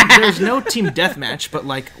 There's no team deathmatch, but,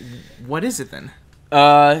 like, what is it then?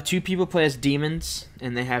 2 people play as demons,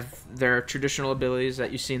 and they have their traditional abilities that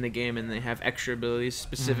you see in the game, and they have extra abilities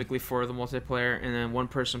specifically for the multiplayer. And then one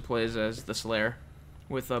person plays as the Slayer,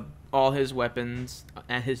 with all his weapons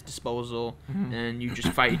at his disposal, and you just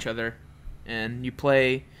fight each other. And you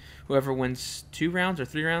play whoever wins 2 rounds or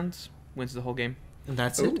 3 rounds wins the whole game. And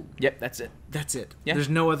that's it? Ooh. Yep, that's it. That's it. Yeah. There's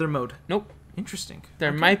no other mode. Nope. Interesting. There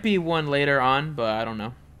Okay. might be one later on, but I don't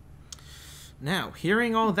know. Now,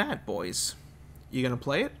 hearing all that, boys, you gonna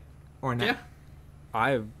play it or not?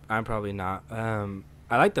 Yeah. I'm probably not.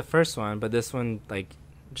 I like the first one, but this one, like,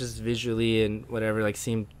 just visually and whatever, like,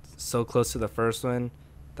 seemed so close to the first one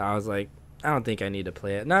that I was like, I don't think I need to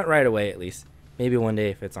play it. Not right away, at least. Maybe one day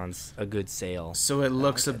if it's on a good sale. So it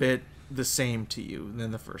looks a bit the same to you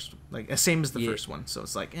than the first, like same as the Yeah. first one. So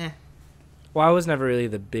it's like, Well, I was never really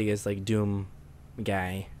the biggest, like, Doom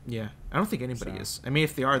guy. yeah. I don't think anybody So, is. I mean,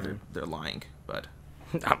 if they are, they're lying. But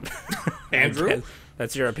Andrew?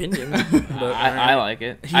 That's your opinion. But, I like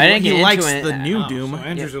it. he, I didn't get he likes into it. the new Oh, Doom. so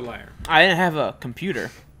Andrew's a liar. I didn't have a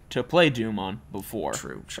computer to play Doom on before.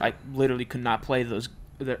 True. I literally could not play the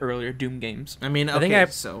earlier Doom games. I mean, okay, I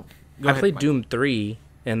think so I go ahead, played Mike. Doom 3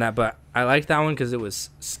 and that, but I liked that one because it was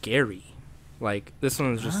scary. Like, this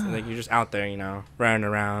one was just, like, you're just out there, you know, running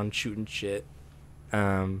around, shooting shit.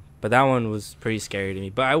 But that one was pretty scary to me.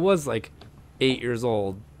 But I was, like, 8 years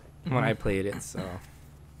old when I played it, so.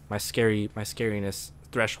 my scariness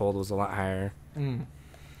threshold was a lot higher.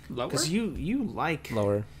 Lower? Because you like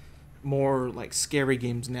Lower. more like scary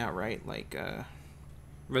games now, right? Like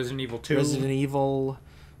Resident Evil 2. Resident Evil,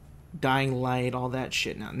 Dying Light, all that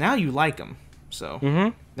shit. Now you like them,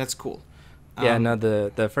 so that's cool. Yeah, no,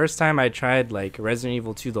 the first time I tried like Resident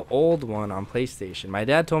Evil 2, the old one on PlayStation, my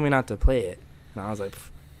dad told me not to play it, and I was like,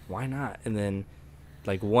 why not? And then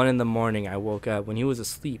like 1 a.m, I woke up when he was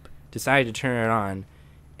asleep, decided to turn it on,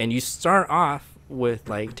 and you start off with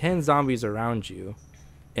like 10 zombies around you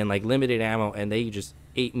and like limited ammo, and they just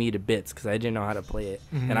ate me to bits because I didn't know how to play it,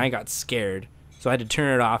 and I got scared. So I had to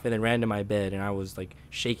turn it off and then ran to my bed, and I was like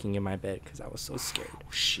shaking in my bed because I was so scared. Oh,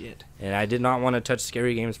 shit. And I did not want to touch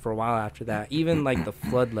scary games for a while after that. Even like the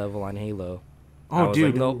flood level on Halo. Oh, I was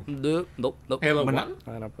dude. like, nope. Halo When 1?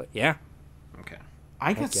 I don't play. Yeah. Okay.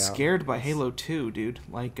 I got Heck yeah. scared by Halo 2, dude.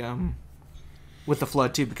 Like, with the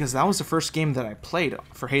Flood, too, because that was the first game that I played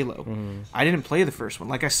for Halo. I didn't play the first one.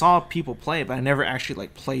 Like, I saw people play it, but I never actually,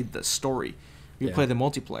 like, played the story. You play the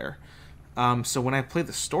multiplayer. So when I played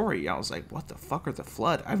the story, I was like, what the fuck are the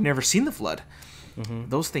Flood? I've never seen the Flood.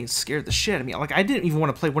 Those things scared the shit out of me. Like, I didn't even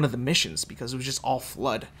want to play one of the missions because it was just all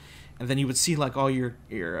Flood. And then you would see, like, all your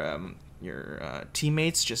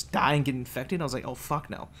teammates just die and get infected. I was like, oh, fuck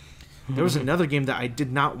no. There was another game that I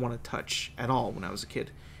did not want to touch at all when I was a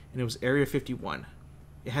kid, and it was Area 51.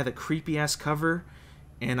 It had a creepy-ass cover,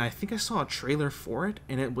 and I think I saw a trailer for it,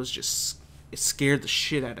 and it scared the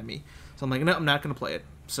shit out of me. So I'm like, no, I'm not going to play it.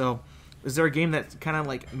 So is there a game that kind of,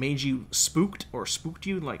 like, made you spooked or spooked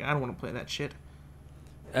you? Like, I don't want to play that shit.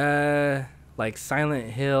 Like Silent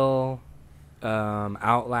Hill,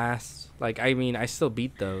 Outlast. Like, I mean, I still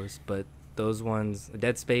beat those, but those ones,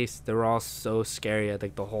 Dead Space, they were all so scary. I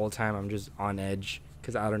think the whole time I'm just on edge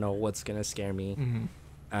because I don't know what's gonna scare me.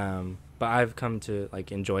 But I've come to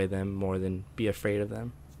like enjoy them more than be afraid of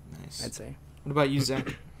them. Nice. I'd say. What about you,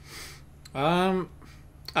 Zach?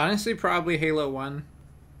 Honestly, probably Halo 1.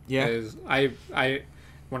 Yeah. Because I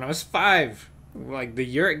when I was 5, like the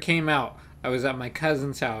year it came out, I was at my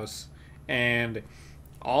cousin's house, and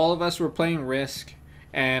all of us were playing Risk,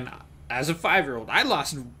 and as a 5-year-old, I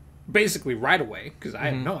lost basically right away because I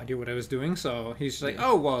had no idea what I was doing. So he's like,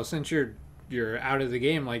 "Oh well, since you're out of the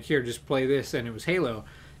game, like here, just play this." And it was Halo,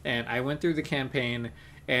 and I went through the campaign,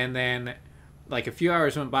 and then like a few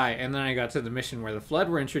hours went by, and then I got to the mission where the Flood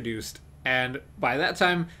were introduced, and by that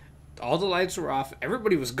time, all the lights were off.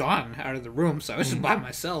 Everybody was gone out of the room, so I was just by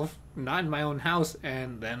myself, not in my own house.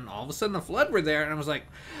 And then all of a sudden, the Flood were there, and I was like,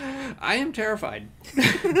 I am terrified.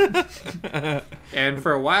 And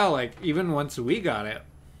for a while, like even once we got it,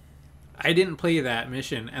 I didn't play that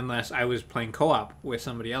mission unless I was playing co-op with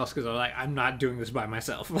somebody else because I was like, I'm not doing this by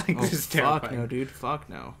myself. Like, this is terrifying. Fuck no, dude. Fuck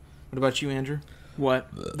no. What about you, Andrew? What?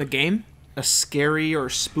 The game? A scary or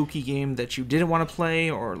spooky game that you didn't want to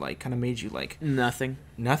play or, like, kind of made you, like... Nothing.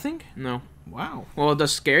 Nothing? No. Wow. Well, the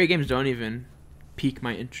scary games don't even pique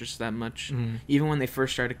my interest that much. Even when they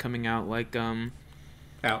first started coming out, like,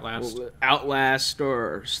 Outlast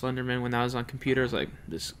or Slenderman, when that was on computers, like,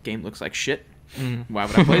 this game looks like shit. Why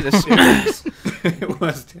would I play this? It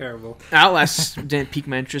was terrible. Outlast didn't pique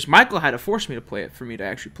my interest. Michael had to force me to play it for me to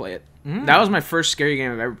actually play it. That was my first scary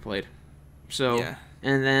game I've ever played. So, Yeah.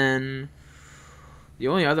 And then the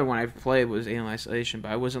only other one I've played was Alien Isolation, but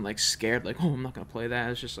I wasn't like scared, like, oh, I'm not gonna play that.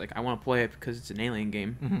 It's just like I want to play it because it's an alien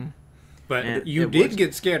game. But And you it did was-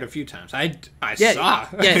 get scared a few times. I Yeah, saw.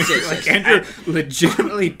 yes. Like Andrew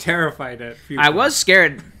legitimately terrified at a few I times. was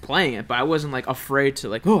scared playing it, but I wasn't like afraid to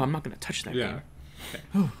like, oh, I'm not gonna touch that game.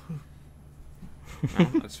 Okay.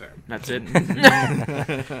 That's fair. That's it.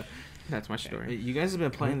 That's my story. You guys have been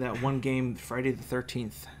playing that one game, Friday the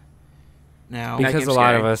 13th. Now... That Because game's a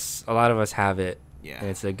lot scary. of us have it, Yeah. and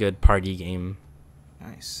it's a good party game.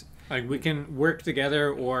 Nice. Like we can work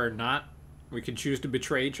together or not. We can choose to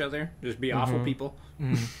betray each other. Just be awful people.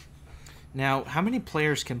 Now, how many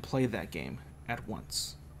players can play that game at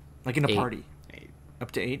once? Like in a 8. party? 8.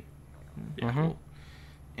 Up to 8? Yeah. Cool.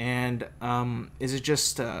 And is it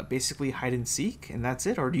just basically hide and seek and that's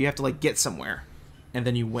it? Or do you have to like get somewhere and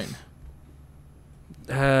then you win?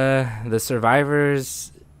 The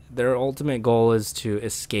survivors, their ultimate goal is to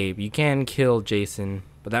escape. You can kill Jason,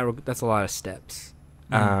 but that's a lot of steps.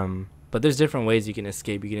 But there's different ways you can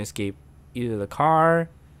escape. You can escape either the car,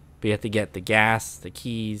 but you have to get the gas, the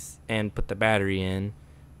keys, and put the battery in,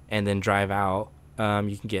 and then drive out.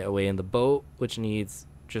 You can get away in the boat, which needs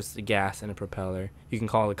just the gas and a propeller. You can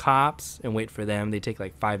call the cops and wait for them. They take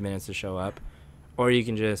like 5 minutes to show up. Or you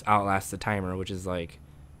can just outlast the timer, which is like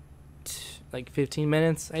 15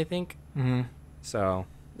 minutes, I think. So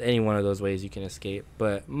any one of those ways you can escape.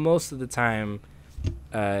 But most of the time,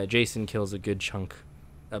 Jason kills a good chunk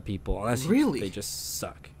of people. Unless Really? they just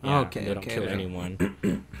suck. Okay, They don't kill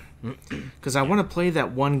anyone. Because I want to play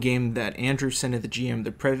that one game that Andrew sent to the GM,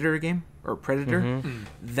 the Predator game or Predator. Mm-hmm.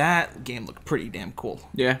 That game looked pretty damn cool.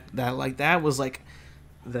 Yeah. That was like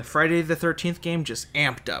the Friday the 13th game just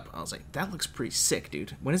amped up. I was like, that looks pretty sick,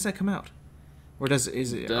 dude. When does that come out? Or is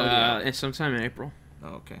it already out? It's sometime in April.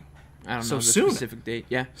 Oh, okay. I don't So know the soon. specific date.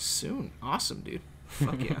 Yeah. Soon. Awesome, dude.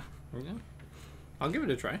 Fuck yeah. Yeah. I'll give it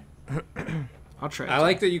a try. I'll try it. I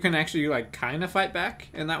like that you can actually like kind of fight back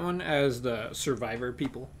in that one as the survivor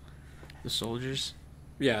people. The soldiers.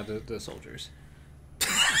 Yeah, the soldiers.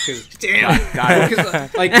 Damn.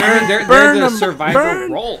 Because like they're the survivor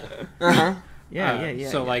role. Uh-huh. Yeah.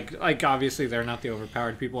 So like obviously they're not the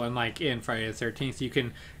overpowered people, and like in Friday the 13th you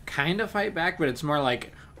can kind of fight back, but it's more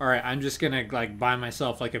like, all right, I'm just gonna like buy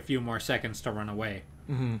myself like a few more seconds to run away.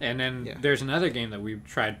 Mm-hmm. And then there's another game that we've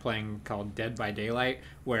tried playing called Dead by Daylight,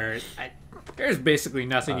 where there's basically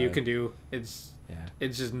nothing you can do. It's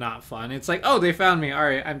just not fun. It's like, oh, they found me. All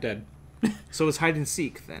right, I'm dead. So it's hide and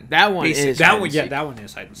seek then. That one is that hide one. and Yeah, seek. that one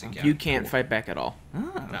is hide and seek. Yeah. You can't fight back at all.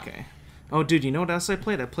 Ah, okay. Oh, dude, you know what else I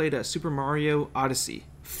played? I played Super Mario Odyssey.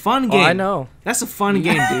 Fun game. Oh, I know. That's a fun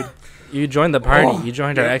game, dude. You joined the party. Oh, You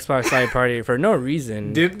joined our Xbox Live party for no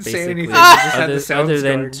reason. Didn't say basically. anything. Just had the Other sounds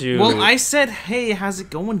than going. to. Well, I said, hey, how's it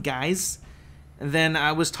going, guys? And then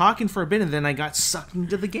I was talking for a bit, and then I got sucked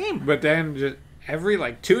into the game. But then just every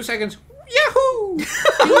like 2 seconds, Yahoo!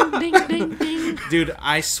 ding, ding, ding, ding. Dude,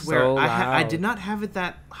 I swear, So I loud. did not have it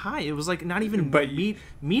that high. It was like not even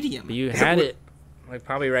medium. But you had it like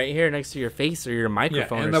probably right here next to your face or your Yeah,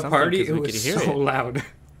 microphone in or the something party, 'cause it we was could hear so it. loud.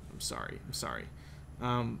 I'm sorry.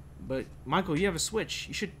 But Michael, you have a Switch.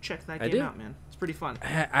 You should check that I game do. out, man. It's pretty fun.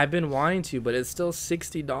 I've been wanting to, but it's still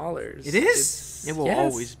 $60. It is? It will yes.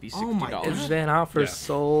 always be $60. Oh my God. It's been out for Yeah.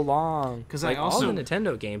 so long. 'Cause I like also- all the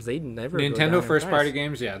Nintendo games, they never go down Nintendo in first price. party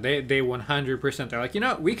games, yeah, they 100%. They're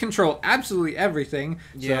like, we control absolutely everything,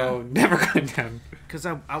 Yeah. so never going down. Because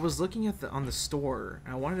I was looking at on the store,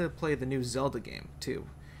 and I wanted to play the new Zelda game too,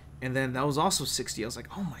 and then that was also 60. I was like,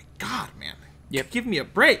 oh my god, man! Yep. Give me a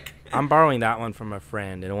break. I'm borrowing that one from a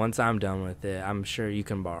friend, and once I'm done with it, I'm sure you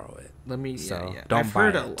can borrow it. Let me. So, yeah. don't I've buy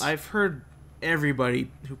heard it. I've heard everybody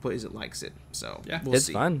who plays it likes it. So Yeah. we'll It's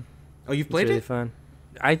see. fun. Oh, you've It's played really it? fun.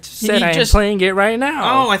 I said I am just- playing it right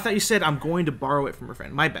now. Oh, I thought you said I'm going to borrow it from a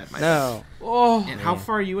friend. My bad. no. Oh. And how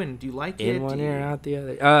far are you in? Do you like it? In one Do you- ear, out the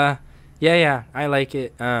other. Yeah, I like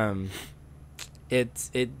it.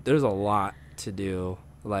 There's a lot to do.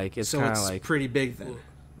 Like it's so kind of it's like pretty big then.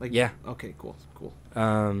 Like Yeah. Okay. Cool.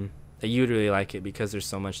 you would really like it because there's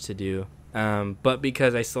so much to do. But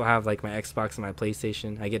because I still have like my Xbox and my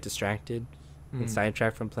PlayStation, I get distracted and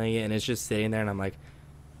sidetracked from playing it, and it's just sitting there, and I'm like,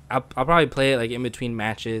 I'll probably play it like in between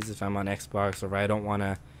matches if I'm on Xbox, or if I don't want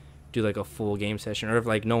to do like a full game session, or if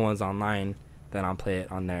like no one's online, then I'll play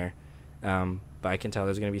it on there. But I can tell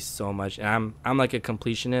there's gonna be so much, and I'm like a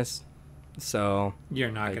completionist, so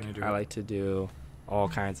You're not like, going to do I it. like to do all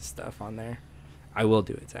kinds of stuff on there. I will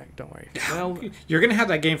do it, Zach. Don't worry. Well, You're going to have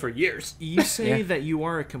that game for years. you say Yeah. that you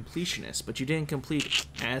are a completionist, but you didn't complete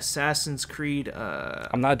Assassin's Creed.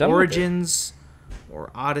 I'm not done with it. Origins or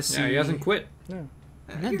Odyssey. Yeah, he hasn't quit. No.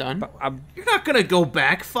 I'm not done. But I'm You're not gonna go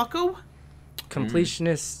back, fucko.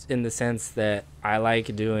 completionist in the sense that I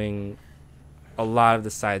like doing a lot of the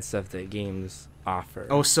side stuff that games offer.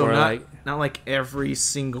 Oh, so Or, not like every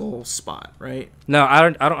single spot, right? no, I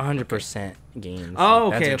don't 100% games. Oh,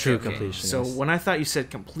 Like, okay. That's a true okay. completionist. So when I thought you said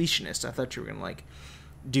completionist, I thought you were gonna like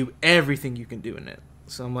do everything you can do in it.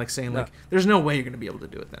 So I'm like saying No. like, there's no way you're gonna be able to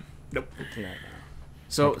do it then. Nope. No.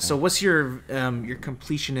 So what's your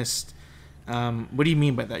completionist? What do you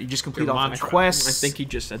mean by that? You just complete Your all the mantra. quests? I think he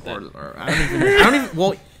just said that. Or I don't even.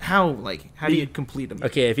 Well, how do you complete them?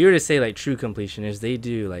 Okay, if you were to say like true completionists, they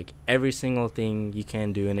do like every single thing you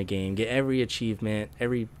can do in a game, get every achievement,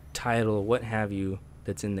 every title, what have you,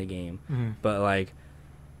 that's in the game. Mhm. But like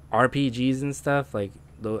RPGs and stuff, like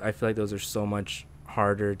I feel like those are so much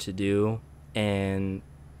harder to do, and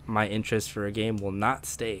my interest for a game will not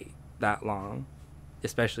stay that long,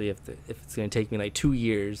 especially if it's going to take me like 2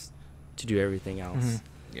 years to do everything else.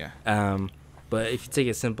 Yeah. But if you take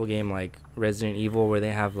a simple game like Resident Evil, where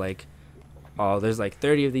they have like, there's like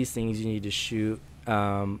 30 of these things you need to shoot,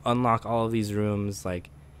 unlock all of these rooms, like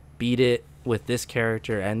beat it with this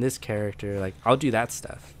character and this character, like I'll do that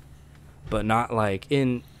stuff. But not like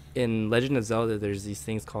in Legend of Zelda, there's these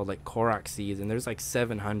things called like Korok seeds, and there's like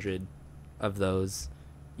 700 of those.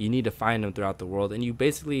 You need to find them throughout the world, and you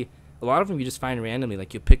basically, a lot of them you just find randomly.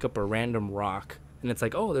 Like you pick up a random rock, and it's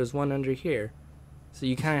like, oh, there's one under here. So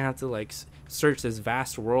you kind of have to like search this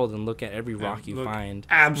vast world and look at every rock you find.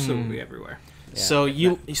 Absolutely everywhere. Yeah. So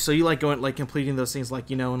you like going like completing those things like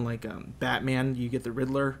in like Batman you get the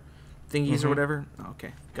Riddler thingies or whatever.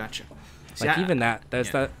 Okay, gotcha. See, Like even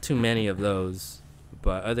that's not too many of those,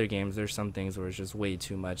 but other games there's some things where it's just way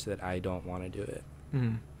too much that I don't want to do it.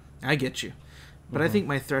 I get you, but I think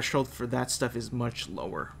my threshold for that stuff is much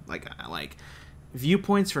lower. Like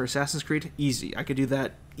viewpoints for Assassin's Creed, easy. I could do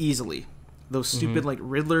that easily. Those stupid like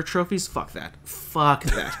Riddler trophies, fuck that.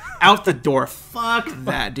 Out the door. Fuck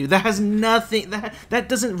that, dude. That has nothing. That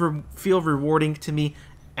doesn't feel rewarding to me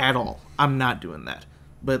at all. I'm not doing that.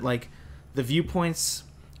 But like the viewpoints,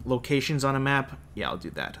 locations on a map, yeah, I'll do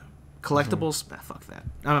that. Collectibles, fuck that.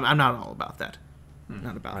 I'm not all about that.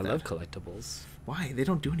 Not about I that. love collectibles. Why? They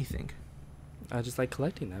don't do anything. I just like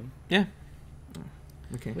collecting them. Yeah.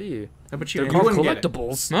 Okay. What are you? How about you, They're Andrew? called wouldn't get it.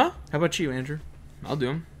 collectibles. Huh? How about you, Andrew? I'll do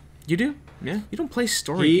them. You do? Yeah. You don't play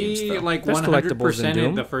story games, He though. like There's 100% in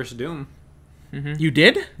Doom. the first Doom. You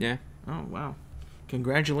did? Yeah. Oh, wow.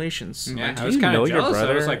 Congratulations. Yeah, Do I was you kind know of your jealous. I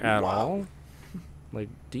brother was like, at wow. all? Like,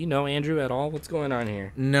 do you know Andrew at all? What's going on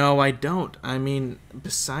here? No, I don't. I mean,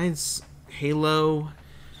 besides Halo,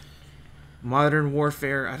 Modern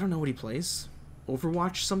Warfare, I don't know what he plays.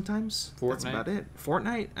 Overwatch sometimes. That's Fortnite. about it.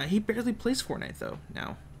 Fortnite. He barely plays Fortnite though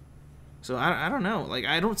now. So I don't know. Like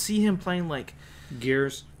I don't see him playing like.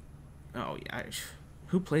 Gears. Oh yeah.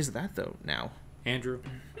 Who plays that though now? Andrew.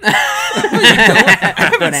 I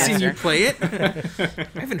haven't Good seen you answer. play it.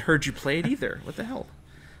 I haven't heard you play it either. What the hell?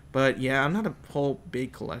 But yeah, I'm not a whole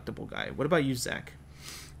big collectible guy. What about you, Zach?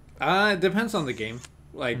 It depends on the game.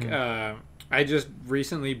 Like, I just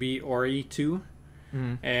recently beat Ori 2,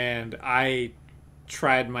 and I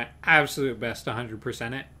tried my absolute best to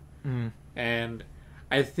 100% it. And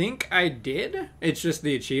I think I did. It's just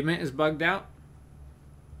the achievement is bugged out.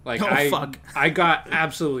 Like, fuck. I got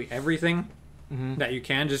absolutely everything that you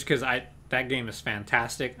can just because that game is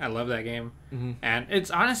fantastic. I love that game. And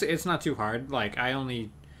it's honestly, it's not too hard. Like, I only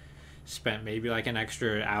spent maybe like an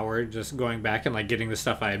extra hour just going back and like getting the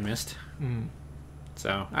stuff I had missed.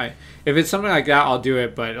 So if it's something like that, I'll do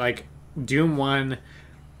it. But like Doom 1,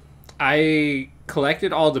 I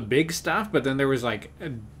collected all the big stuff, but then there was like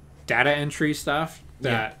data entry stuff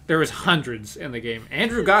that there was hundreds in the game.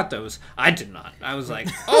 Andrew got those. I did not. I was like,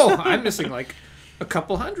 oh, I'm missing like a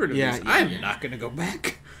couple hundred of these. I'm not gonna go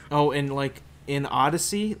back. Oh, and like in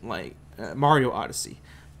Odyssey, like Mario Odyssey,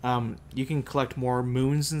 you can collect more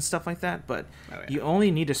moons and stuff like that, but you only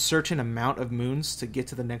need a certain amount of moons to get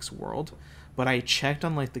to the next world. But I checked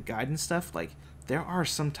on like the guide and stuff, like there are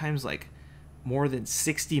sometimes like more than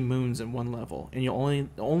 60 moons in one level, and you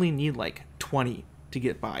only need like 20 to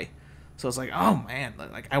get by. So it's like, oh man,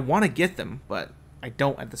 like I want to get them, but I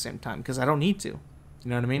don't at the same time because I don't need to. You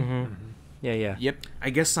know what I mean? Yeah. Yep. I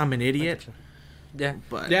guess I'm an idiot. Yeah.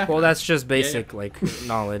 But Yeah. Well, that's just basic like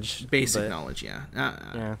knowledge. basic but knowledge, yeah.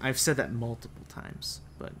 Yeah. I've said that multiple times,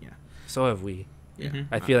 but yeah. So have we. Yeah.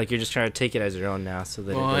 I feel like you're just trying to take it as your own now, so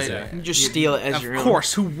that Well, it doesn't. You just steal it as Of your own.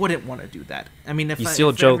 course, who wouldn't want to do that? I mean, if You I, steal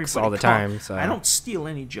if jokes everybody all the time, so- I don't steal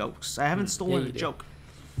any jokes. I haven't stolen you a do. joke.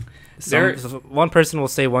 One person will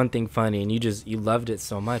say one thing funny, and you loved it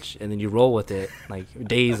so much, and then you roll with it like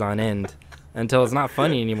days on end until it's not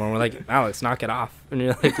funny anymore. We're like, Alex, knock it off, and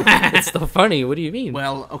you're like, it's still funny. What do you mean?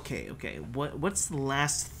 Well, okay. What's the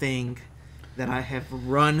last thing that I have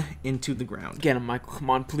run into the ground? Get him, Michael. Come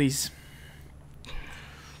on, please.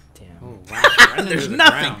 Damn. Oh, wow. There's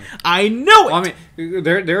nothing. I know it. Well, I mean,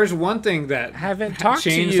 there's one thing that Haven't talked to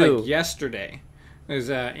changed you. like yesterday. Is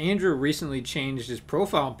Andrew recently changed his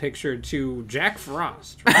profile picture to Jack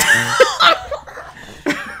Frost.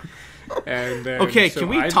 And, Okay, so can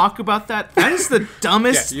we talk about that? That is the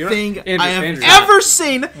dumbest Yeah, you don't- thing Andrew, I have Andrew. ever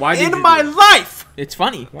seen Why did in you my do it? life. It's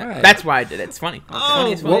funny. Why? That's why I did it. It's funny. It's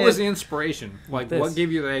funny. It's funny. What was the inspiration? Like, This. what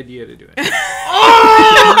gave you the idea to do it?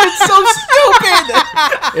 Oh, it's so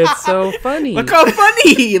stupid. It's so funny. Look how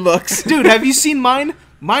funny he looks. Dude, have you seen mine?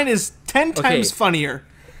 Mine is 10 Okay. times funnier.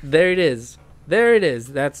 There it is. There it is.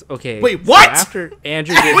 That's okay. Wait, what? So after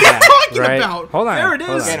Andrew did What are you that, talking right? about? Hold on. There it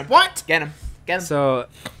hold is. on. Get him. What? Get him. Get him. So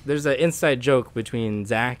there's an inside joke between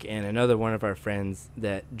Zack and another one of our friends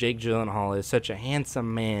that Jake Gyllenhaal is such a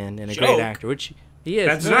handsome man and a Joke? great actor, which he is.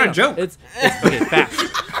 That's not a joke. It's okay, fact,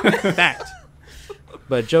 fact,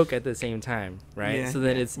 but joke at the same time, right? Yeah, so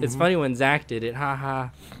then it's funny when Zack did it, haha.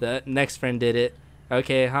 The next friend did it,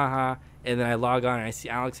 okay, haha. And then I log on and I see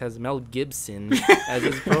Alex has Mel Gibson as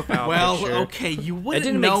his profile Well, picture. okay, you wouldn't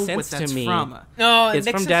didn't make know what sense to that's me. from. No, It's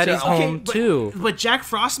next from Daddy's episode- Home but, too. But Jack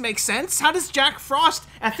Frost makes sense? How does Jack Frost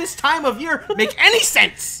at this time of year make any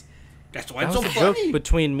sense? That's why That it's was so a joke funny.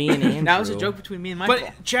 between me and Andrew. That was a joke between me and Michael.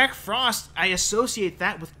 But Jack Frost, I associate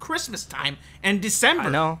that with Christmas time and December. I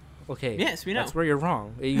know. Okay. Yes, we know. That's where you're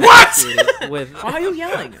wrong. You What? associate it with Why are you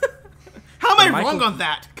yelling? How am I Michael- wrong on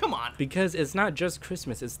that? Come on. because it's not just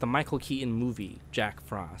Christmas. It's the Michael Keaton movie, Jack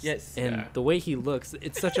Frost. Yes. And Yeah. the way he looks,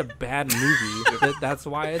 it's such a bad movie that's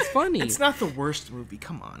why it's funny. It's not the worst movie.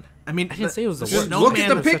 Come on. I mean, I didn't say it was the the worst. snowman- Look at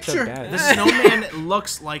the It's such a picture. bad- The snowman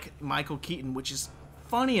looks like Michael Keaton, which is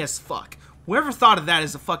funny as fuck. Whoever thought of that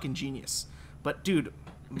is a fucking genius. But dude, Are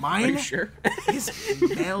mine you sure? is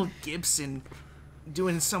Mel Gibson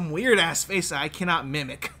doing some weird ass face that I cannot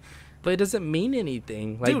mimic. But it doesn't mean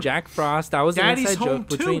anything. Like Dude, Jack Frost, that was an Daddy's inside Home joke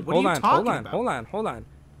too. between. What are you talking about? Hold on.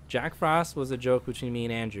 Jack Frost was a joke between me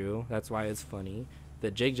and Andrew. That's why it's funny. The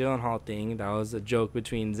Jake Gyllenhaal thing, that was a joke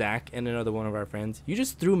between Zack and another one of our friends. You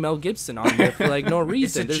just threw Mel Gibson on there for like no It's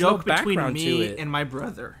reason. a There's joke no between background to me it. and my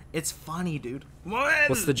brother. It's funny, dude.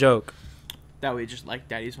 What's the joke? That way, just like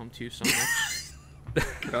Daddy's Home 2 so much.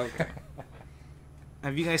 Okay.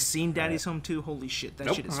 Have you guys seen Daddy's Home 2? Holy shit, that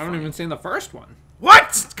Nope, shit I is haven't funny. even seen the first one.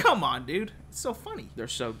 What? Come on, dude. It's so funny. They're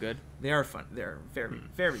so good. They are fun. They're very,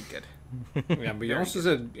 very good. Yeah, but you also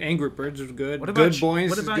said Angry Birds was good. What about Good Boys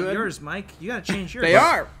What is about good. yours, Mike? You gotta change yours. They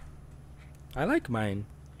are. I like mine.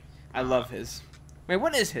 I love his. Wait,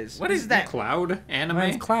 what is his? What is is that? Cloud anime.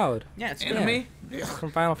 Mine's Cloud Yeah, it's good. Anime?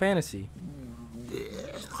 from Final Fantasy.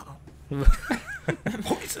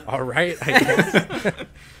 All right, I guess.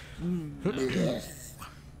 No.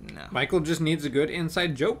 Michael just needs a good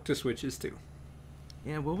inside joke to switch his to.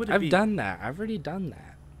 Yeah, what would it I've be? done that. I've already done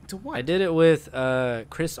that. To what? I did it with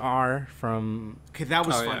Chris R. from Okay, that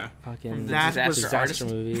was Oh, funny. yeah. fucking That was Disaster Disaster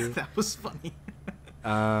movie. that was funny.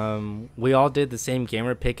 We all did the same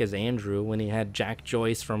gamer pick as Andrew when he had Jack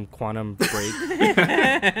Joyce from Quantum Break.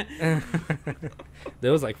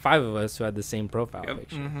 There was like 5 of us who had the same profile Yep.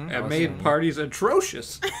 picture. Mm-hmm. It That was made funny. parties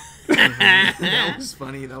atrocious. That was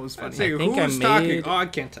funny. That was I'd funny. say, I think who's I talking? made- Oh, I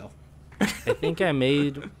can't tell. I think I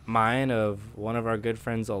made mine of one of our good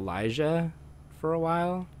friends, Elijah, for a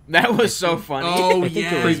while. That was so funny. Oh I think it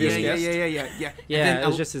yeah, was yeah, me. yeah, Yes. yeah, Yeah, And it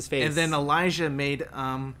was just his face. And then Elijah made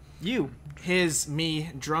You. me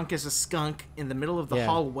drunk as a skunk in the middle of the Yeah.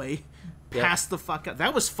 hallway, Yep. passed the fuck out.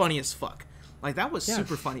 That was funny as fuck. Like that was Yeah.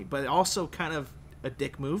 super funny, but also kind of a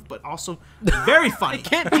dick move, but also very funny.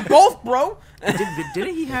 Can't be both, bro.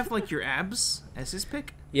 Didn't he have like your abs as his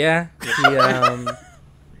pick? Yeah, he,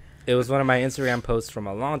 it was one of my Instagram posts from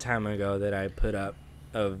a long time ago that I put up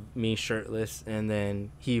of me shirtless, and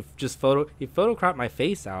then he photocropped my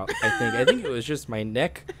face out. I think it was just my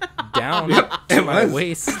neck down to it my was.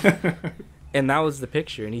 waist, and that was the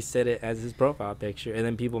picture. And he said it as his profile picture, and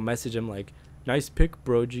then people message him like, "Nice pic,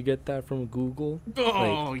 bro. Did you get that from Google?"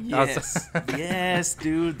 Oh Like, I was- yes, yes,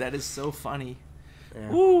 dude, that is so funny. Yeah.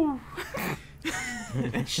 Woo,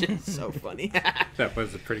 That shit's so funny. That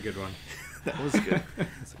was a pretty good one. that was good.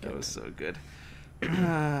 That was so good.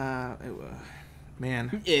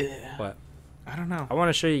 Man, Yeah. What? I don't know. I want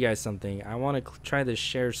to show you guys something. I want to try this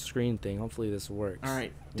share screen thing. Hopefully this works. All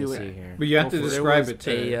right, Let do me it. see here. But you have to There describe was it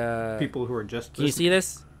to a, people who are just Can you see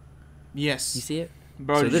this? Yes. You see it?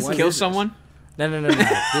 Bro, So did this you is- kill someone? No.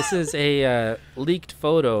 This is a leaked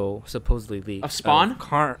photo, supposedly leaked. Of Spawn?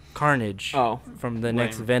 Carnage. Oh. From the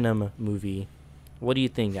next Lame. Venom movie. What do you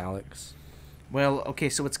think, Alex? Well, okay,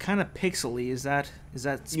 so it's kind of pixely. Is that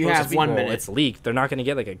supposed You have to be? one Well, minute. it's leaked. They're not going to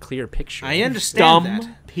get like a clear picture. I understand Dumb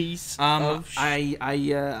that. piece of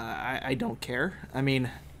I don't care. I mean,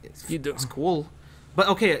 You do. it's cool, but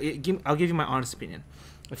okay. I'll give you my honest opinion.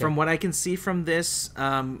 Okay. From what I can see from this,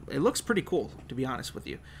 it looks pretty cool. To be honest with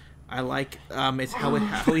you, I like it's how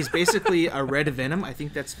he's basically a red Venom. I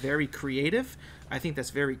think that's very creative. I think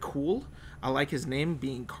that's very cool. I like his name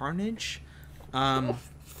being Carnage. I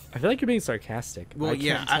feel like you're being sarcastic. Well,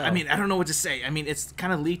 yeah. can't I tell. mean, I don't know what to say. I mean, it's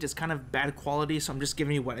kind of leaked. It's kind of bad quality. So I'm just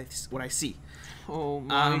giving you what I see. Oh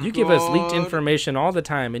my You give us leaked God. information all the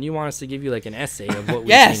time, and you want us to give you like an essay of what we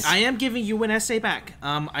Yes! think. I am giving you an essay back.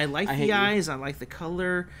 I like I hate the you. eyes. I like the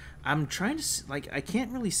color. I'm trying to I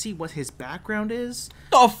can't really see what his background is.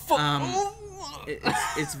 The fuck?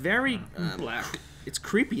 It's very black. it's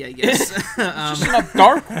creepy, I guess. Just in a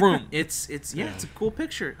dark room. it's a cool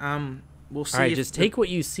picture. We'll see. All right, if just the- take what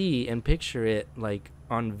you see and picture it like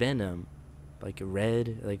on Venom, like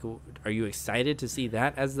red. Like, are you excited to see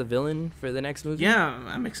that as the villain for the next movie? Yeah,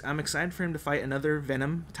 I'm excited for him to fight another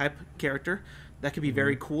Venom type character. That could be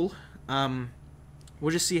very cool.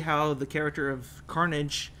 We'll just see how the character of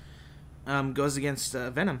Carnage goes against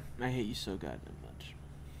Venom. I hate you so goddamn much.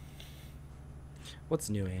 What's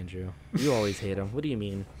new, Andrew? You always hate him. What do you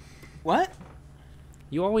mean? What?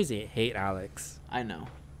 You always hate Alex. I know.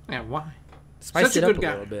 Yeah, why? Spice Such a it up good a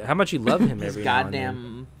guy. little bit. How much you love him His every now and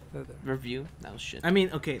goddamn then. review. That was shit. I mean,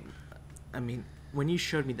 okay. I mean, when you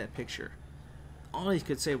showed me that picture, all I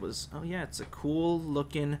could say was, "Oh yeah, it's a cool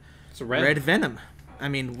looking It's a red Venom." I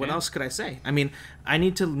mean, what Yeah. else could I say? I mean, I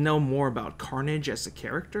need to know more about Carnage as a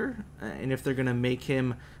character, and if they're gonna make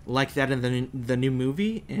him like that in the new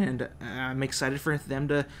movie. And I'm excited for them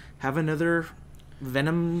to have another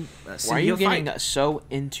Venom. Why are you symbiote getting fight. so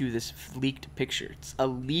into this leaked picture? It's a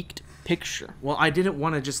leaked picture. Well, I didn't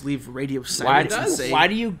want to just leave radio silence and say Why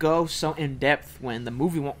do you go so in depth when the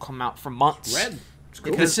movie won't come out for months? Red. It's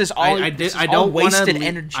cool. This is all. This is all wasted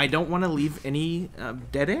energy. I don't want to leave any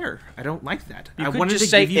dead air. I don't like that. You I could wanted just to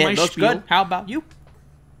say give you my it looks spiel. good. How about you?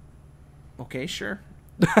 Okay, sure.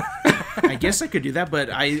 I guess I could do that, but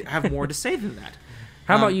I have more to say than that.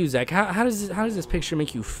 How about you, Zach? How does this picture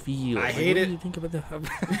make you feel? I Like, hate what it. do you think about the?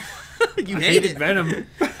 You I hate hated it. Venom.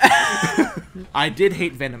 I did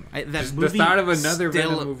hate Venom. That Just movie. the thought of another still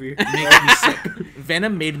Venom movie. makes me sick.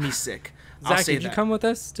 Venom made me sick. I'll Zach, say did you that. come with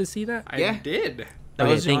us to see that? I Yeah. did. That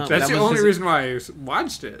Okay, was thank the you. That's that the was only the- reason why I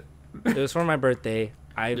watched it. It was for my birthday.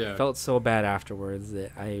 I Yeah. felt so bad afterwards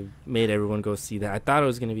that I made everyone go see that. I thought it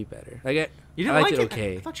was gonna be better. Like You I didn't liked like it it?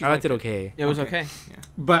 okay. I thought you I liked liked it it. okay. It was okay.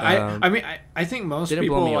 But Um, I mean, I think most didn't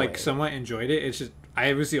blow people me like away. somewhat enjoyed it. It's just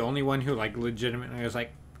I was the only one who like legitimately was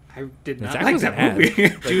like, I did not Zach like was that mad. movie.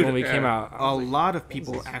 Like, when we came out, I A was like, lot of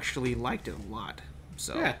people actually liked it a lot.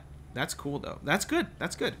 So Yeah. that's cool, though. That's good.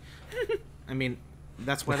 That's good. I mean,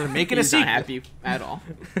 that's why they're making a He's sequel. not happy at all.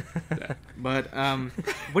 But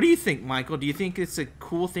what do you think, Michael? Do you think it's a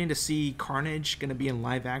cool thing to see Carnage going to be in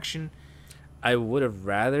live action? I would have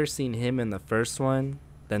rather seen him in the first one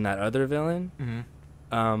than that other villain.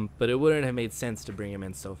 Mm-hmm. But it wouldn't have made sense to bring him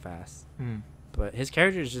in so fast. Mm. But his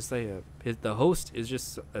character is just like the host is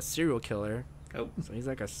just a serial killer. Oh. So he's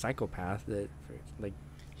like a psychopath that like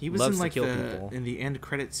He was loves in to like kill people. in the end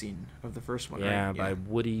credit scene of the first one, yeah, right? by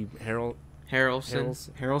Woody Harrelson.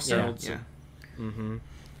 Harrelson. Yeah.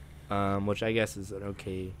 Yeah. Which I guess is an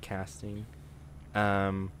okay casting.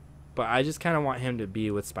 But I just kind of want him to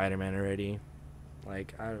be with Spider-Man already.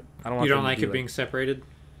 Like I don't want You don't them to like be it being separated,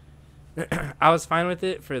 I was fine with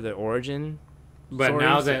it for the origin. but stories.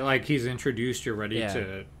 now that like he's introduced, you're ready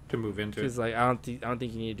Yeah. to move into it. Because like I don't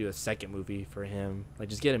think you need to do a second movie for him. Like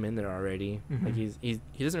just get him in there already. Mhm. Like he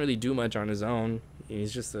doesn't really do much on his own.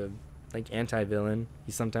 He's just a like anti-villain.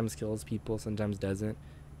 He sometimes kills people, sometimes doesn't.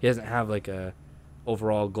 He doesn't have like a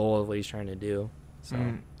overall goal of what he's trying to do. So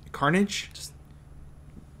Carnage?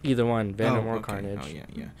 either one, Venom or okay. Carnage. Oh,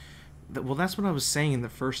 yeah. Well, that's what I was saying in the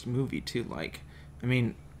first movie, too. Like, I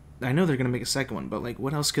mean, I know they're going to make a second one, but, like,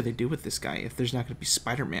 what else could they do with this guy if there's not going to be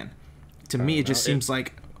Spider-Man? To me, it just seems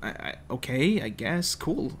like, okay, I guess,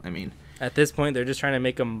 cool. I mean... At this point, they're just trying to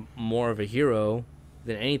make him more of a hero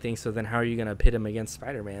than anything. So then how are you going to pit him against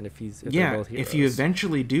Spider-Man if they're both heroes? If you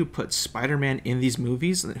eventually do put Spider-Man in these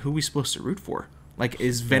movies, then who are we supposed to root for? Like,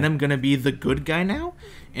 is Venom going to be the good guy now?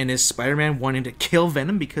 And is Spider-Man wanting to kill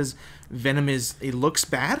Venom because Venom it looks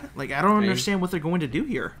bad? Like, I don't understand what they're going to do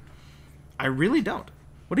here. I really don't.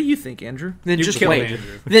 What do you think, Andrew? Then You just killed wait.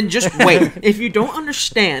 Andrew. Then just wait. If you don't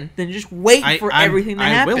understand, then just wait for everything to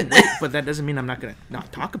happen. I will wait, but that doesn't mean I'm not going to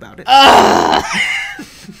not talk about it.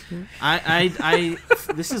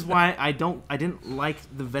 This is why I didn't like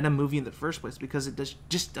the Venom movie in the first place, because it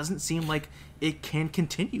just doesn't seem like it can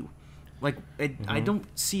continue. Like, I don't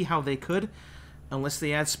see how they could unless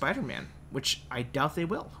they add Spider-Man, which I doubt they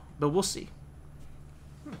will, but we'll see.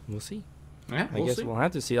 We'll see. Yeah, I guess we'll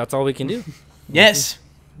have to see. That's all we can do. Yes.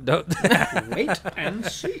 Don't- wait and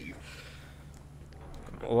see.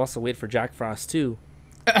 We'll also wait for Jack Frost too.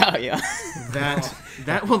 Oh yeah.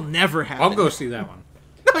 That will never happen. I'll go see that one.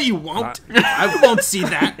 No, you won't. I won't see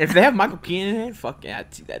that. If they have Michael Keaton in it, fuck yeah,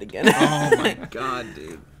 I'd see that again. Oh my god,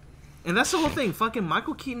 dude. And that's the whole thing. Fucking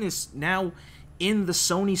Michael Keaton is now in the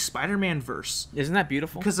Sony Spider-Man verse Isn't that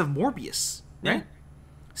beautiful? because of Morbius, right? Yeah.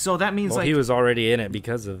 So that means Well, like he was already in it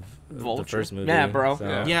because of the Vulture. first movie. Yeah, bro. so-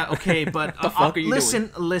 Yeah. yeah, okay, but The fuck are you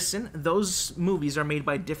listen. Those movies are made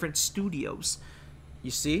by different studios. You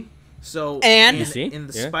see? So And- in, You see? in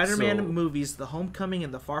the Yeah. Spider-Man So- movies, the Homecoming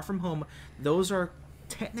and the Far From Home, those are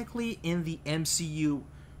technically in the MCU,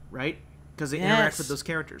 right? Because they interact with Yes. those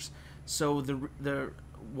characters. So the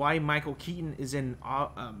why Michael Keaton is in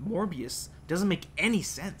Morbius doesn't make any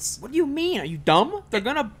sense. What do you mean? Are you dumb? They're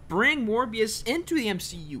gonna bring Morbius into the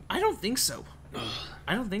MCU. I don't think so.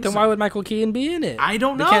 I don't think Then so. why would Michael Keaton be in it? I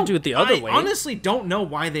don't know. They can't do it the other I way. honestly don't know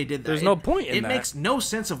why they did that. There's no point in it. It that. makes no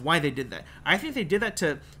sense of why they did that. I think they did that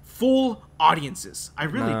to fool audiences. I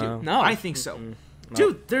really do. No. I think so.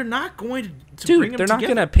 Dude, they're not going to bring Dude, him they're not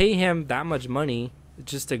together. gonna pay him that much money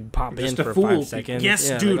just to pop Just in to for fool 5 people. seconds. Yes,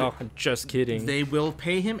 yeah, dude. Like, oh, just kidding. They will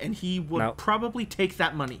pay him, and he would No. probably take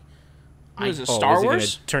that money. What is it, Oh, Star was he gonna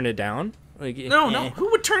Wars? turn it down? Like, No, eh. no. Who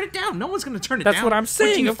would turn it down? No one's going to turn it That's down. what I'm But do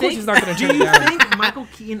saying. you Of course think- he's not gonna Do turn it you down. think Michael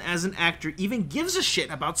Keaton, as an actor, even gives a shit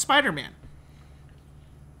about Spider-Man?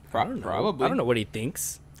 I don't know. Probably. I don't know what he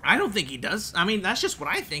thinks. I don't think he does. I mean, that's just what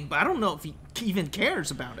I think, but I don't know if he even cares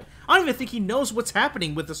about it. I don't even think he knows what's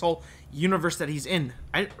happening with this whole universe that he's in.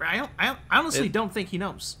 I honestly don't think he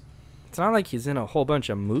knows. It's not like he's in a whole bunch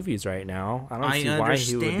of movies right now. I don't see why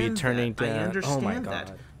he would be turning I to. understand Oh my that.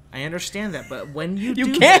 god. I understand that, but when you You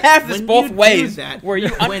do can't that, have this when both you do ways, that, where you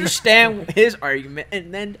when- understand his argument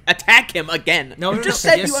and then attack him again. No, you no, just no.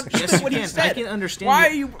 said Yes, you understood yes, you what he can. said. I can understand. Why your-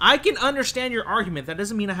 are you? I can understand your argument. That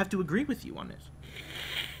doesn't mean I have to agree with you on it.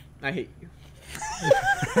 I hate you.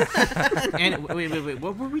 And wait.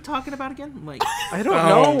 What were we talking about again? Like, I don't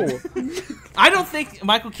know. I don't think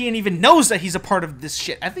Michael Keaton even knows that he's a part of this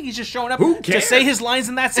shit. I think he's just showing up Who to cares? say his lines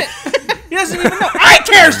and that's it. He doesn't even know. I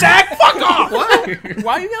care, Zack. Fuck off.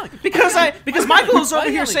 Why are you yelling? Because Michael is over Why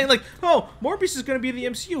here yelling? saying like, oh, Morbius is going to be in the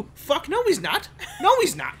MCU. Fuck, no, he's not. No,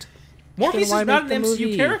 he's not. Morbius Then is why not make an the MCU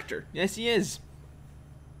movie? character. Yes, he is.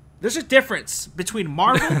 There's a difference between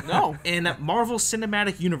Marvel No. and Marvel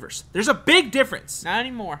Cinematic Universe. There's a big difference. Not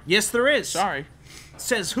anymore. Yes, there is. Sorry.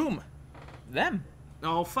 Says whom? Them.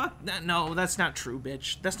 Oh, fuck. No, that's not true,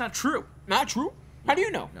 bitch. That's not true. Not true. How do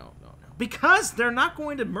you know? No. Because they're not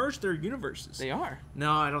going to merge their universes. They are.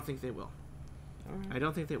 No, I don't think they will. I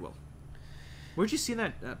don't think they will. Where'd you see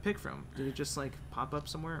that pic from? Did it just, like, pop up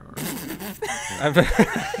somewhere? Or...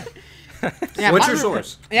 Yeah, What's my your ru-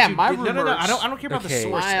 source? Yeah, Dude, my no, rumors. I don't care about the Okay,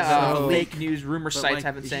 source. My So- fake news rumor But, sites like,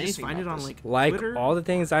 haven't did said you just anything find it about on, this. like, Like Twitter? all the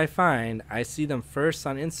things I find, I see them first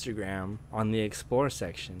on Instagram on the explore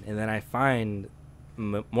section, and then I find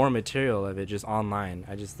more material of it just online.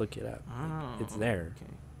 I just look it up. Oh, It's there.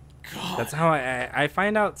 Okay. That's how I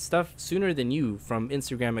find out stuff sooner than you from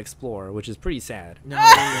Instagram Explore, which is pretty sad. No,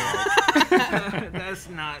 that's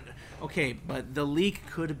not... Okay, but the leak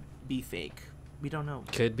could be fake. We don't know.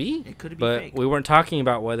 Could be. It could be but fake. we weren't talking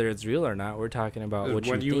about whether it's real or not. We're talking about what do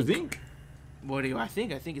you you think. think? What do I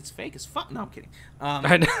think? I think it's fake as fuck. No, I'm kidding.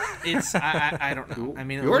 I know. It's I don't know. I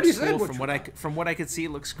mean, it You already looks said cool what from you what from what I could see. It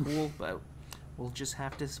looks cool, but we'll just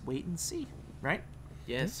have to wait and see, right?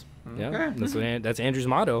 Yes. Yeah, Okay. that's Andrew's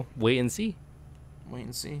motto. Wait and see. Wait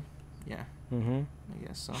and see. Yeah, Mm-hmm. I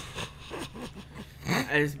guess so.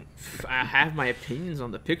 I have my opinions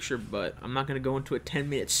on the picture, but I'm not going to go into a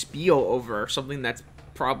 10-minute spiel over something that's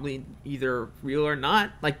probably either real or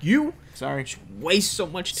not. Like you, Sorry. waste so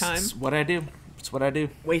much time. It's what I do. It's what I do.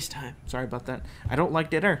 Waste time. Sorry about that. I don't like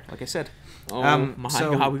dead air, like I said. Oh my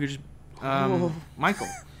so- god, we could just. Michael.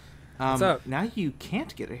 What's up? Now you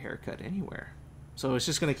can't get a haircut anywhere, so it's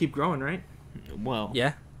just gonna keep growing, right? Well,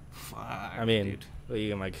 Yeah. Fuck, I mean, dude. what, you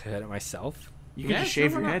gonna cut it myself? You can Yeah, just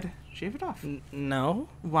shave sure, your why not? head. Shave it off. No.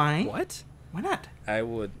 Why? What? Why not? I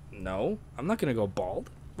would no. I'm not gonna go bald.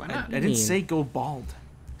 Why I not? didn't mean? say go bald.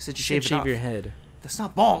 I said You shave said it shave off. your head. That's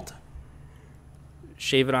not bald.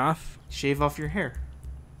 Shave it off. Shave off your hair.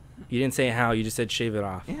 You didn't say how. You just said shave it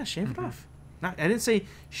off. Yeah, shave it off. Not, I didn't say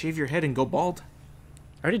shave your head and go bald.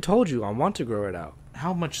 I already told you I want to grow it out.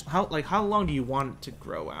 How long do you want it to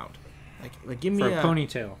grow out? Like give me For a a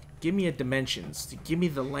ponytail. Give me a dimensions. Give me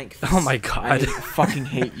the length. Oh my I god. fucking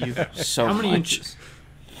hate you so How many much. inches?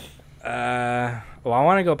 Well, I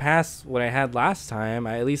want to go past what I had last time.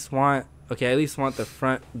 I at least want the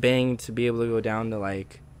front bang to be able to go down to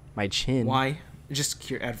like my chin. Why?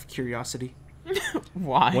 Just out of curiosity.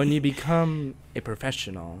 Why? When you become a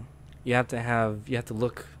professional, you have to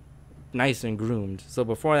look nice and groomed. So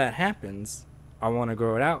before that happens, I want to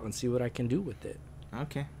grow it out and see what I can do with it.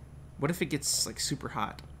 Okay. What if it gets like super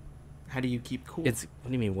hot? How do you keep cool? What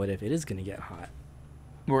do you mean? What if it is gonna get hot?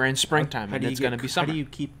 We're in springtime How and do you it's get- gonna be How summer. do you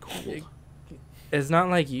keep cool? It's not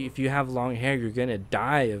like if you have long hair, you're gonna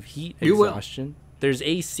die of heat You will. exhaustion. There's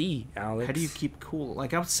AC, Alex. How do you keep cool?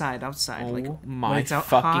 Like outside, like Oh when my it's hot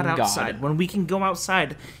fucking God. outside. When we can go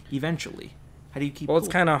outside eventually. How do you keep Well, cool?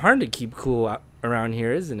 it's kind of hard to keep cool around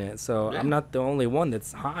here, isn't it? So Yeah. I'm not the only one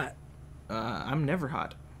that's hot. I'm never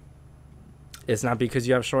hot. It's not because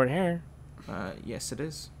you have short hair. Yes, it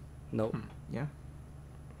is. Nope. Yeah.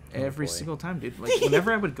 Oh, Every boy. single time, dude. Like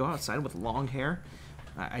whenever I would go outside with long hair,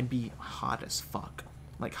 I'd be hot as fuck.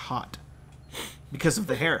 Like hot. Because of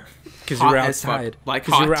the hair. Because you Hot were as fuck. outside. Like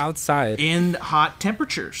Because you were hot. outside. In hot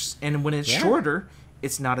temperatures. And when it's Yeah. shorter,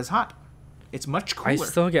 it's not as hot. It's much cooler. I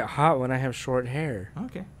still get hot when I have short hair.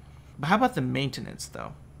 Okay. But how about the maintenance,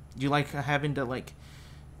 though? Do you like having to, like,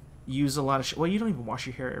 use a lot of... well, you don't even wash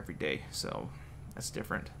your hair every day, so that's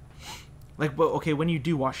different. Like, well, okay, when you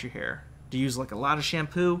do wash your hair, do you use like a lot of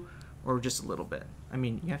shampoo or just a little bit? I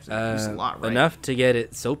mean, you have to use a lot, right? Enough to get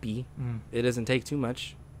it soapy. It doesn't take too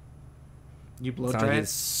much. You blow It's not dry like it? it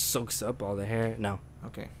soaks up all the hair. No,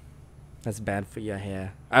 Okay. that's bad for your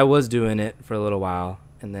hair. I was doing it for a little while,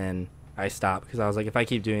 and then I stopped because I was like, if I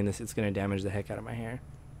keep doing this, it's gonna damage the heck out of my hair.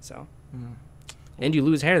 So, and you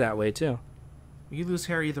lose hair that way too. You lose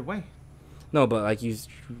hair either way. No, but like you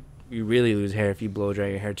really lose hair if you blow dry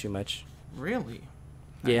your hair too much. Really?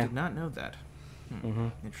 Yeah. I did not know that.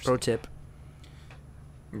 Interesting. Pro tip.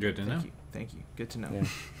 Good to know. Thank you. Good to know. Yeah.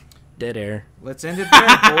 Dead air. Let's end it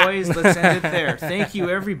there, boys. Let's end it there. Thank you,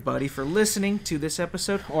 everybody, for listening to this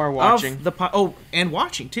episode. Or watching. Of the and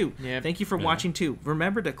watching, too. Yep. Thank you for watching, too.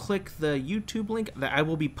 Remember to click the YouTube link that I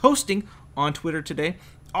will be posting on Twitter today.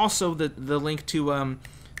 Also, the link to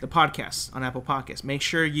the podcast on Apple Podcasts. Make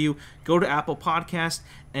sure you go to Apple Podcasts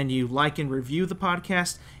and you like and review the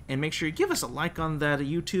podcast. And make sure you give us a like on that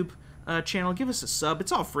YouTube channel. Give us a sub.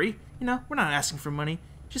 It's all free. You know, we're not asking for money.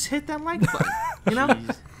 Just hit that like button. You know?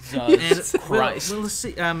 Jesus And Christ. we'll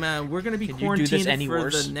see. We're going to be Can you do this quarantined any for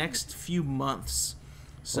worse? the next few months.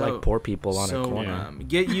 So, Like poor people on a corner.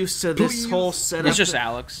 get used to this whole setup. It's just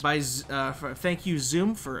Alex. Thank you,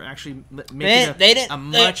 Zoom, for actually making They didn't- a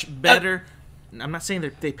much better. I'm not saying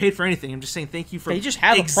that they paid for anything. I'm just saying thank you for. They just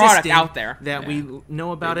have a existing product out there. that we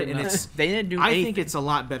know about it, and it's. They didn't do I anything. think it's a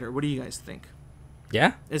lot better. What do you guys think?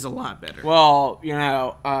 Yeah? It's a lot better. Well, you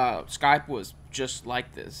know, Skype was just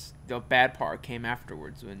like this. The bad part came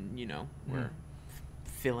afterwards when, you know, we're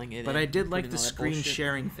filling it but in, I did like putting the all that screen bullshit.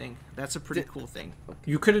 sharing thing. That's a pretty cool thing.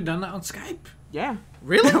 You could have done that on Skype. Yeah.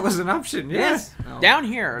 Really? That was an option. Yes. Oh. Down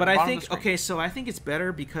here. But at the I bottom think of the screen. okay, so I think it's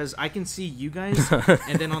better because I can see you guys,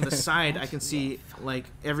 and then on the side I can see like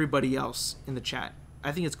everybody else in the chat.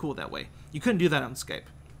 I think it's cool that way. You couldn't do that on Skype,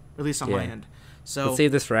 at least on my Yeah. end. So Let's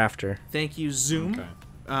save this for after. thank you, Zoom,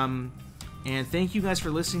 Okay. and thank you guys for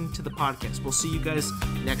listening to the podcast. We'll see you guys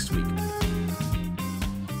next week.